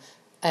farm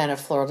and a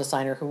floral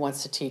designer who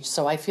wants to teach.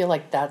 So I feel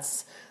like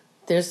there's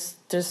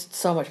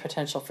so much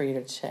potential for you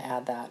to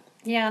add that.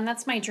 Yeah, and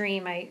that's my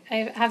dream. I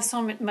have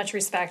so much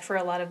respect for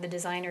a lot of the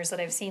designers that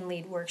I've seen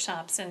lead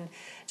workshops, and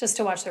just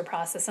to watch their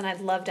process. And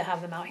I'd love to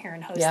have them out here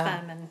and host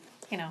them, and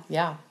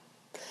Yeah.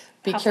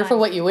 Be careful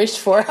what you wish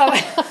for. I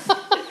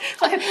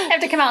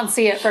have to come out and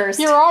see it first.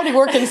 You're already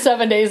working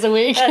 7 days a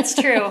week. That's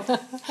true.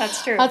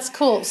 That's true. That's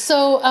cool.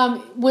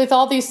 So with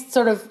all these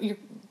sort of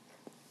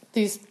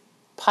these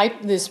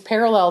these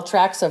parallel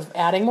tracks of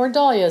adding more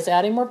dahlias,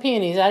 adding more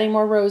peonies, adding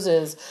more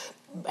roses,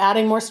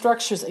 adding more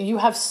structures. You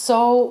have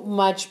so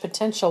much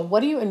potential.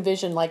 What do you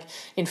envision, like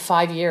in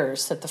 5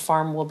 years, that the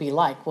farm will be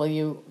like? Will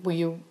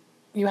you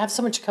have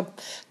so much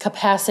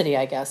capacity,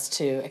 I guess,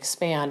 to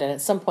expand, and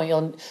at some point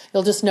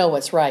you'll just know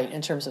what's right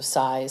in terms of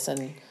size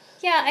and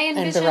I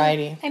envision, and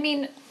variety. I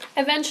mean,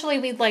 eventually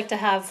we'd like to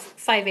have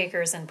 5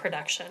 acres in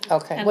production.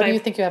 Okay. And What do you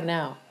think you have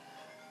now?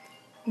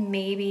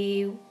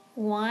 Maybe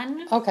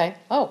 1. Okay.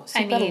 Oh, so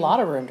you've got a lot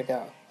of room to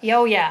go.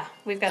 Oh, yeah.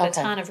 We've got a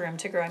Okay. ton of room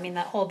to grow. I mean,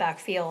 that whole back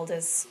field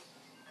is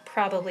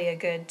probably a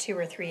good 2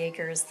 or 3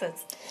 acres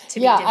that's to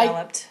be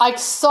developed. I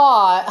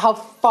saw how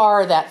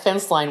far that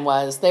fence line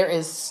was. There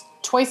is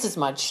twice as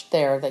much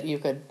there that you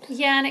could.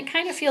 Yeah, and it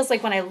kind of feels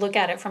like when I look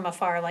at it from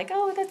afar, like,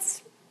 oh,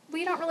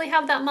 we don't really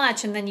have that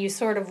much. And then you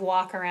sort of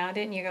walk around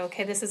it and you go,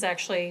 okay, this is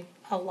actually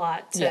a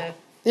lot to...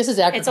 This is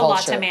agriculture. It's a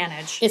lot to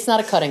manage. It's not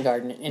a cutting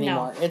garden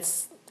anymore. No.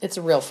 It's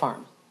a real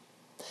farm.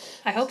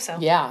 I hope so.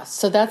 Yeah,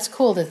 so that's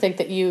cool to think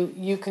that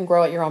you can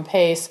grow at your own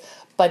pace,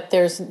 but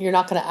you're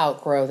not going to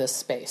outgrow this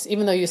space.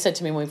 Even though you said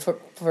to me when we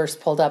first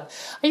pulled up,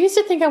 I used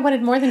to think I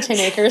wanted more than 10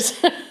 acres.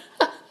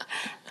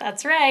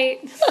 That's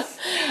right.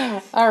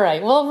 All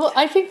right. Well,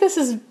 I think this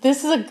is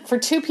for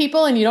 2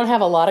 people, and you don't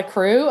have a lot of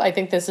crew. I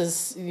think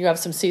you have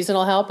some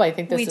seasonal help. I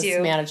think this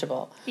is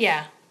manageable.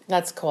 Yeah.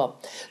 That's cool.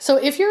 So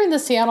if you're in the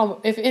Seattle,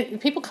 if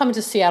people come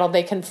to Seattle,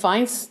 they can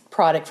find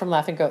product from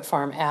Laughing Goat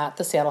Farm at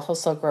the Seattle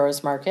Wholesale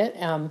Growers Market,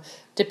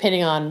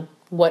 depending on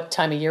what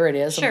time of year it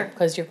is. Sure.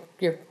 Because you're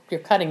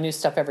cutting new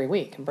stuff every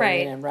week and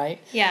bringing it in, right?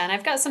 Yeah, and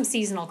I've got some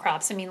seasonal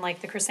crops. I mean, like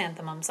the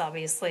chrysanthemums,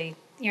 obviously.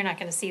 You're not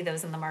going to see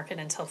those in the market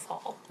until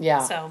fall. Yeah.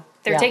 So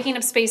they're taking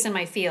up space in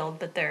my field,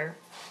 but they're...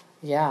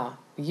 Yeah,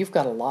 you've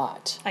got a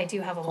lot. I do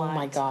have a lot. Oh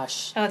my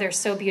gosh. Oh, they're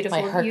so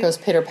beautiful. My heart goes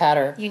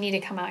pitter-patter. You need to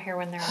come out here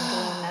when they're in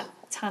bloom. That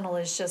tunnel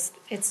is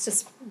it's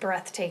just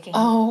breathtaking.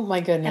 Oh my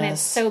goodness. And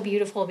it's so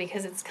beautiful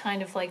because it's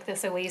kind of like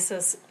this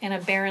oasis in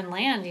a barren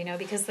land,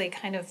 because they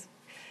kind of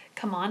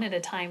come on at a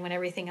time when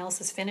everything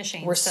else is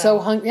finishing. We're so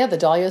hungry. Yeah, the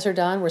dahlias are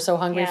done. We're so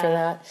hungry for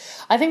that.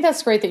 I think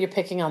that's great that you're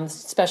picking on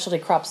specialty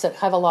crops that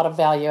have a lot of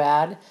value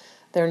add.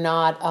 They're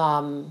not,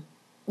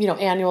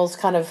 annuals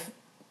kind of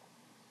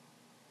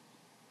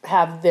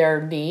have their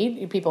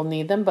need. People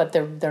need them, but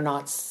they're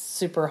not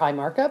super high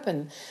markup.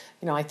 And,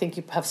 I think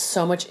you have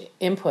so much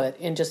input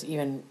in just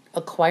even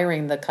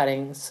acquiring the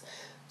cuttings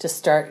to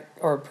start,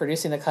 or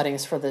producing the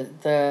cuttings for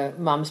the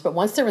mums. But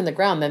once they're in the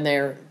ground, then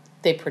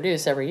they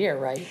produce every year,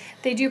 right?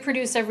 They do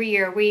produce every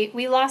year.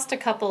 We lost a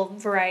couple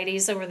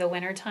varieties over the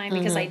winter time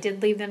because I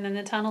did leave them in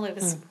the tunnel. It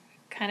was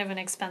kind of an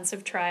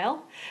expensive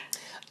trial.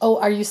 Oh,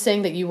 are you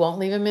saying that you won't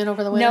leave them in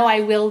over the winter? No,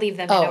 I will leave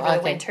them in over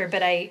the winter,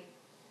 but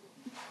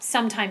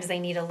sometimes they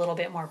need a little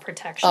bit more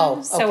protection.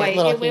 Oh, okay.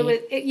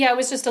 It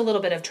was just a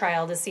little bit of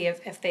trial to see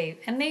if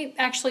they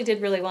actually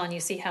did really well, and you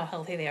see how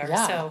healthy they are.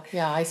 Yeah, so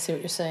I see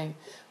what you're saying.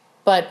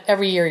 But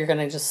every year you're going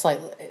to just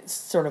slightly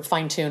sort of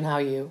fine tune how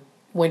you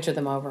winter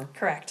them over.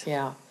 Correct.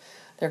 Yeah,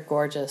 they're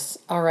gorgeous.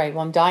 All right,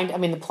 well I'm dying. I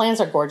mean, the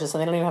plants are gorgeous,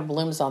 and they don't even have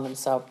blooms on them.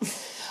 So,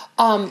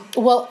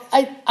 well,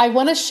 I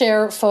want to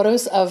share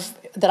photos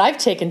that I've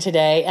taken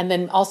today, and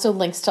then also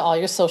links to all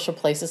your social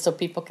places so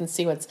people can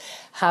see what's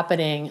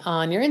happening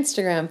on your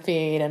Instagram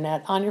feed and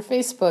on your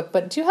Facebook.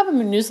 But do you have a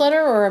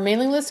newsletter or a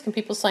mailing list? Can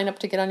people sign up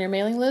to get on your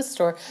mailing list,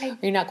 or are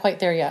you not quite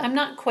there yet? I'm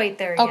not quite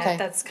there yet.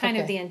 That's kind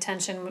of the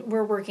intention.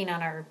 We're working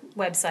on our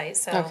website,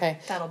 so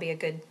that'll be a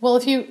good... Well,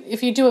 if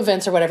you do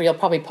events or whatever, you'll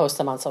probably post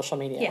them on social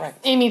media, right?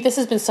 Amy, this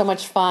has been so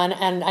much fun,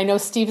 and I know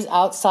Steve's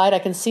outside. I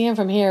can see him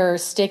from here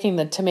staking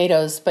the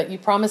tomatoes, but you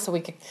promised that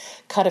we could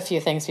cut a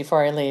few things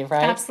before I leave,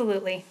 right?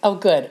 Absolutely. Oh,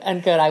 good.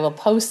 I will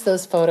post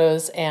those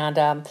photos, and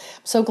I'm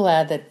so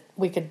glad that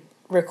we could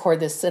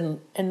record this.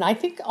 And I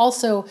think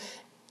also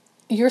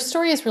your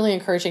story is really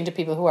encouraging to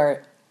people who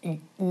are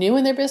new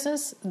in their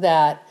business,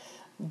 that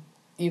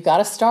you got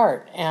to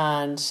start,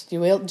 and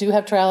you do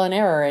have trial and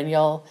error, and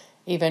you'll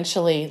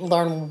eventually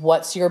learn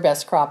what's your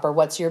best crop or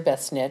what's your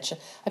best niche.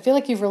 I feel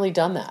like you've really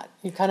done that.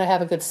 You kind of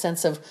have a good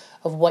sense of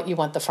what you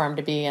want the farm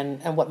to be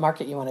and what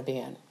market you want to be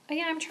in.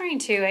 Yeah, I'm trying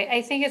to.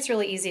 I think it's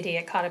really easy to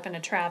get caught up in a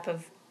trap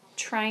of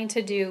trying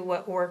to do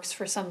what works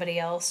for somebody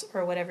else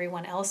or what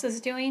everyone else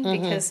is doing,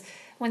 because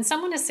when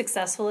someone is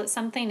successful at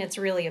something, it's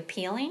really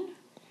appealing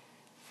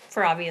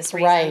for obvious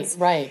reasons.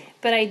 Right.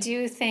 But I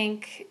do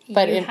think you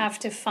have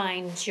to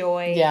find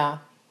joy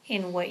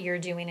in what you're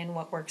doing and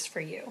what works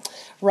for you.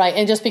 Right,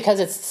 and just because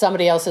it's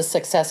somebody else's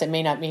success, it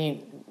may not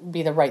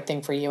be the right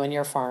thing for you and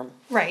your farm.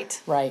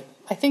 Right.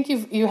 I think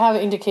you have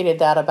indicated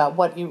that about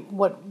what you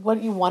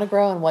want to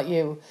grow and what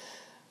you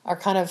are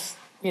kind of,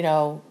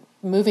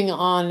 moving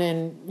on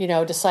and,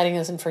 deciding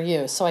isn't for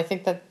you. So I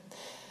think that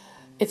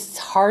it's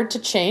hard to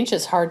change.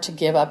 It's hard to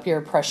give up your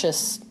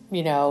precious,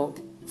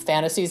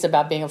 fantasies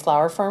about being a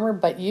flower farmer,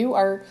 but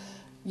you're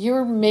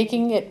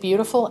making it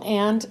beautiful,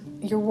 and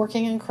you're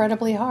working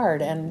incredibly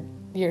hard, and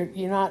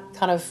you're not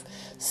kind of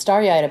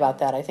starry-eyed about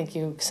that. I think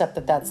you accept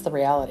that that's the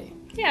reality.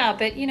 Yeah,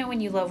 but when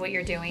you love what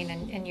you're doing,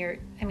 and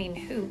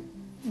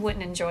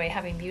wouldn't enjoy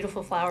having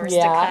beautiful flowers to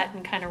Yeah. cut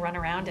and kind of run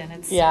around in.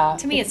 It's Yeah.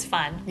 To me, it's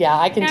fun. Yeah,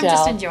 I can And tell. I'm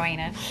just enjoying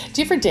it.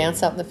 Do you ever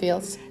dance out in the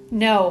fields?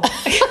 No.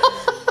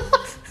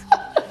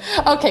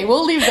 Okay,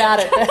 we'll leave that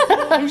at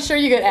that. I'm sure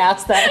you get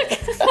asked that.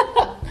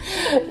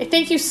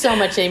 Thank you so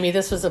much, Amy.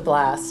 This was a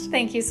blast.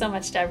 Thank you so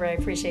much, Deborah. I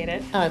appreciate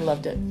it. Oh, I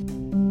loved it.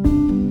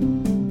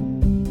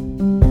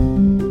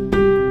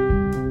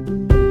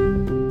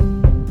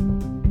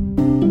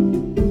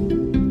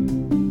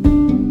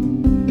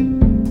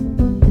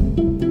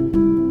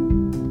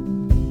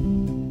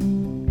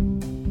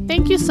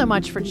 Thank you so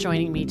much for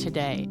joining me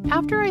today.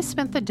 After I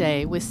spent the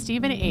day with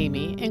Steve and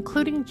Amy,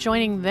 including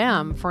joining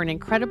them for an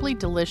incredibly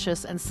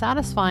delicious and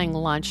satisfying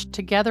lunch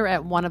together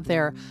at one of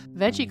their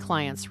veggie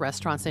clients'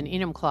 restaurants in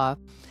Enumclaw,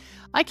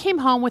 I came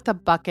home with a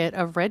bucket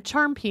of red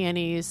charm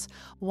peonies,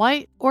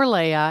 white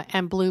Orlea,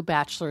 and blue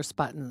bachelor's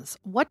buttons.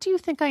 What do you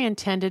think I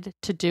intended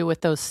to do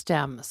with those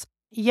stems?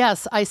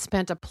 Yes, I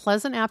spent a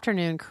pleasant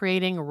afternoon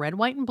creating red,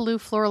 white, and blue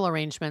floral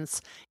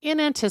arrangements in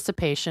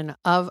anticipation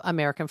of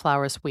American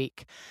Flowers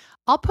Week.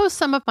 I'll post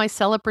some of my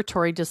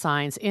celebratory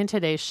designs in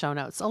today's show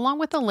notes, along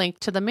with a link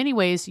to the many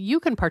ways you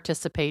can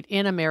participate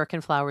in American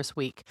Flowers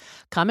Week,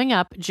 coming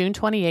up June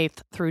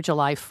 28th through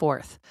July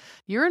 4th.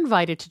 You're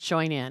invited to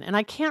join in, and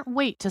I can't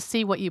wait to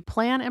see what you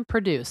plan and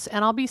produce,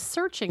 and I'll be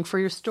searching for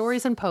your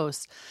stories and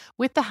posts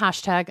with the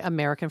hashtag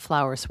American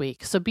Flowers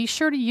Week, so be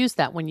sure to use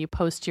that when you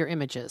post your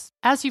images.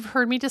 As you've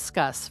heard me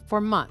discuss for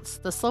months,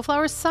 the Slow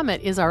Flowers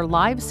Summit is our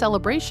live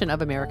celebration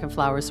of American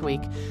Flowers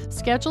Week,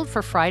 scheduled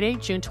for Friday,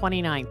 June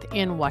 29th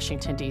in Washington,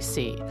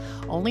 D.C.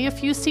 Only a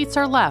few seats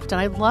are left, and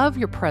I love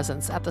your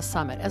presence at the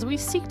summit as we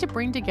seek to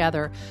bring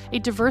together a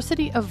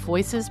diversity of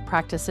voices,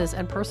 practices,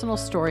 and personal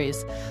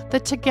stories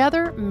that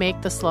together make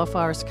the Slow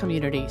Flowers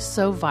community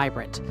so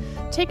vibrant.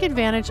 Take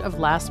advantage of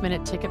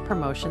last-minute ticket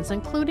promotions,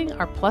 including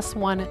our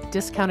 +1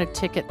 discounted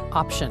ticket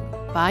option.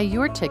 Buy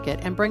your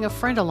ticket and bring a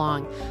friend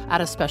along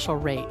at a special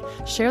rate.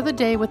 Share the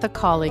day with a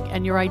colleague,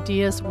 and your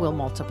ideas will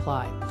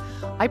multiply.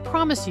 I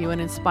promise you an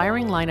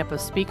inspiring lineup of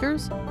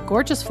speakers,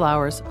 gorgeous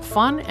flowers,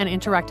 fun and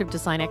interactive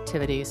design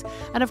activities,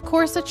 and of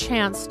course a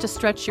chance to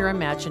stretch your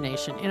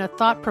imagination in a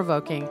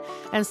thought-provoking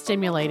and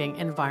stimulating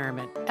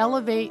environment.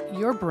 Elevate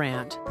your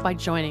brand by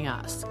joining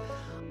us.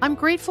 I'm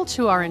grateful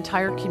to our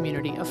entire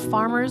community of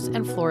farmers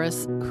and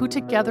florists who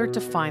together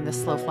define the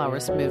Slow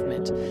Flowers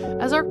movement.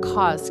 As our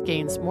cause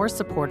gains more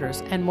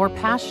supporters and more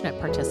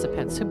passionate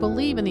participants who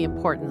believe in the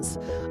importance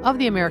of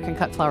the American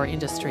cut flower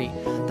industry,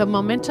 the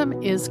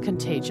momentum is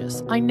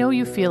contagious. I know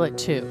you feel it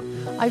too.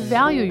 I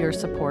value your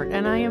support,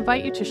 and I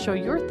invite you to show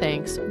your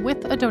thanks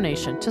with a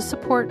donation to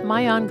support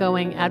my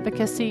ongoing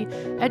advocacy,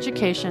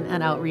 education,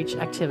 and outreach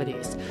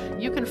activities.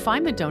 You can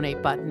find the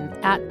donate button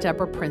at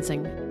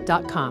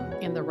deborahprinzing.com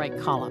in the right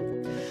column.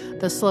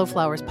 The Slow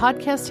Flowers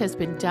podcast has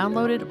been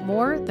downloaded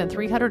more than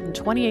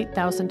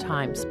 328,000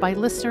 times by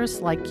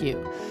listeners like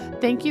you.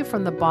 Thank you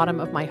from the bottom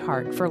of my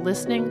heart for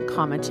listening,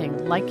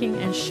 commenting, liking,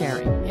 and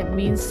sharing. It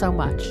means so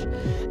much.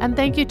 And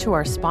thank you to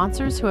our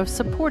sponsors who have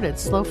supported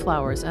Slow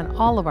Flowers and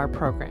all of our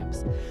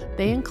programs.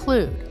 They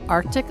include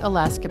Arctic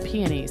Alaska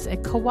Peonies, a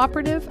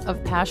cooperative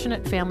of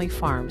passionate family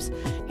farms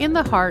in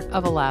the heart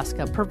of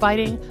Alaska,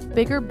 providing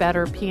bigger,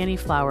 better peony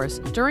flowers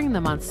during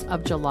the months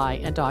of July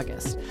and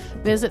August.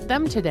 Visit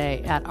them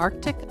today at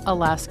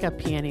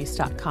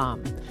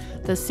arcticalaskapeonies.com.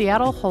 The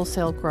Seattle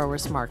Wholesale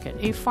Growers Market,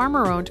 a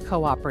farmer-owned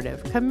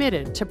cooperative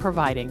committed to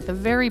providing the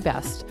very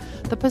best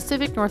the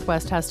Pacific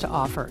Northwest has to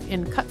offer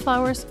in cut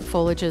flowers,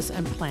 foliages,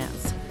 and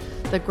plants.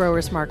 The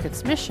Growers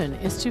Market's mission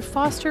is to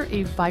foster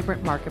a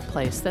vibrant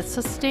marketplace that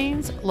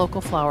sustains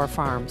local flower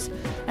farms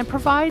and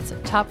provides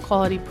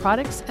top-quality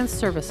products and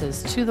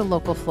services to the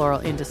local floral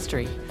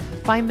industry.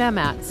 Find them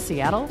at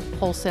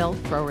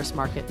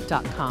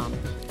seattlewholesalegrowersmarket.com.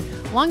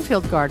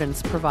 Longfield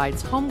Gardens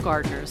provides home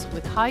gardeners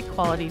with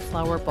high-quality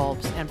flower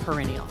bulbs and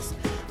perennials.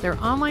 Their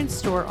online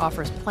store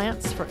offers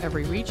plants for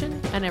every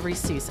region and every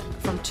season,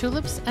 from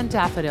tulips and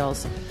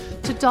daffodils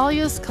to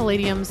dahlias,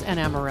 caladiums, and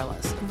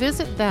amaryllis.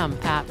 Visit them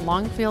at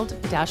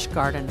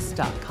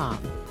longfield-gardens.com.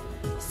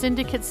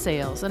 Syndicate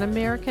Sales, an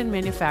American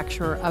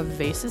manufacturer of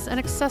vases and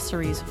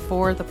accessories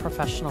for the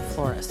professional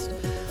florist.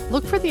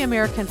 Look for the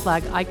American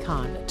flag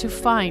icon to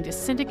find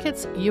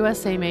Syndicate's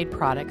USA-made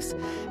products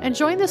and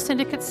join the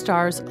Syndicate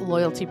Stars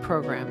loyalty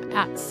program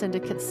at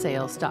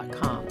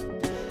syndicatesales.com.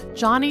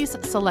 Johnny's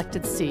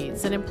Selected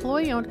Seeds, an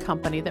employee-owned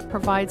company that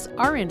provides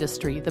our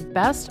industry the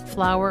best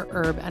flower,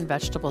 herb, and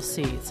vegetable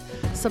seeds,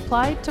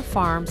 supplied to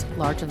farms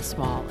large and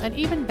small, and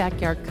even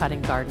backyard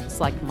cutting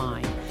gardens like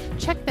mine.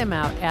 Check them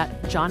out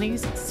at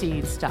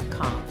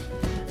johnnysseeds.com.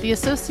 The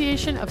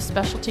Association of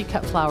Specialty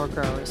Cut Flower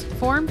Growers,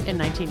 formed in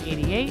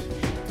 1988,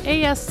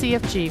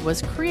 ASCFG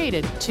was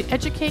created to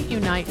educate,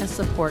 unite, and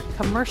support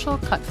commercial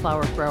cut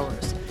flower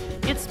growers.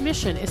 Its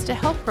mission is to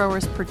help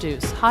growers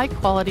produce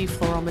high-quality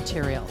floral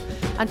material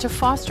and to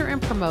foster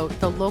and promote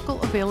the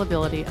local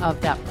availability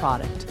of that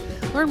product.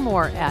 Learn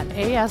more at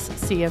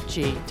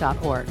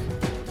ascfg.org.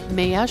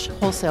 Mayesh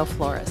Wholesale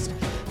Florist.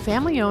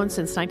 Family-owned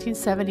since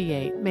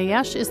 1978,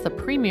 Mayesh is the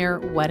premier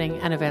wedding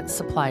and event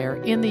supplier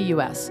in the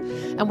U.S.,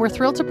 and we're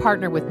thrilled to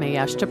partner with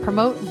Mayesh to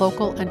promote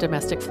local and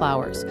domestic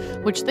flowers,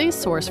 which they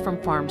source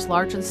from farms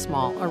large and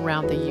small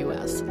around the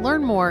U.S.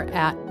 Learn more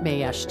at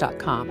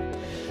mayesh.com.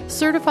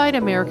 Certified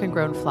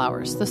American-grown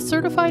flowers. The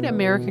Certified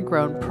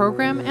American-grown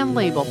program and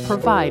label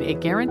provide a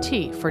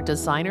guarantee for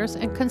designers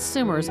and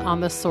consumers on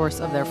the source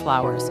of their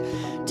flowers.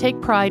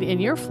 Take pride in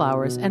your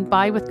flowers and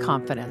buy with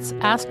confidence.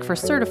 Ask for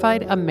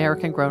Certified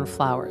American-grown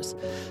flowers.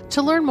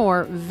 To learn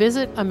more,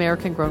 visit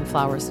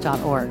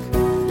americangrownflowers.org.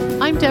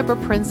 I'm Deborah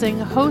Prinzing,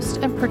 host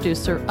and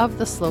producer of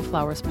the Slow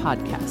Flowers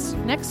podcast.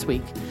 Next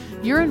week,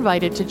 you're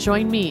invited to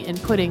join me in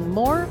putting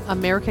more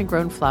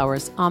American-grown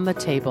flowers on the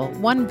table,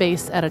 one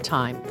vase at a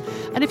time.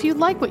 And if you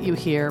like what you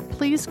hear,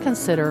 please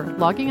consider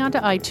logging onto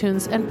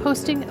iTunes and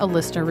posting a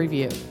listener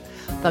review.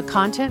 The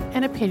content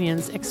and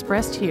opinions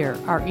expressed here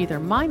are either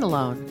mine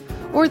alone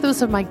or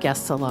those of my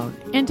guests alone,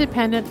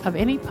 independent of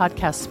any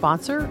podcast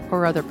sponsor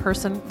or other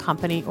person,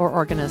 company, or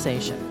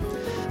organization.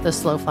 The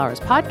Slow Flowers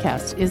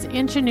podcast is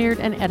engineered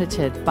and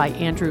edited by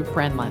Andrew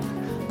Brenlin.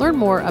 Learn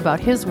more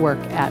about his work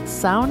at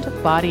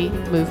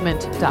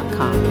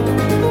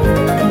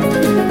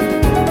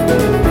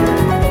soundbodymovement.com.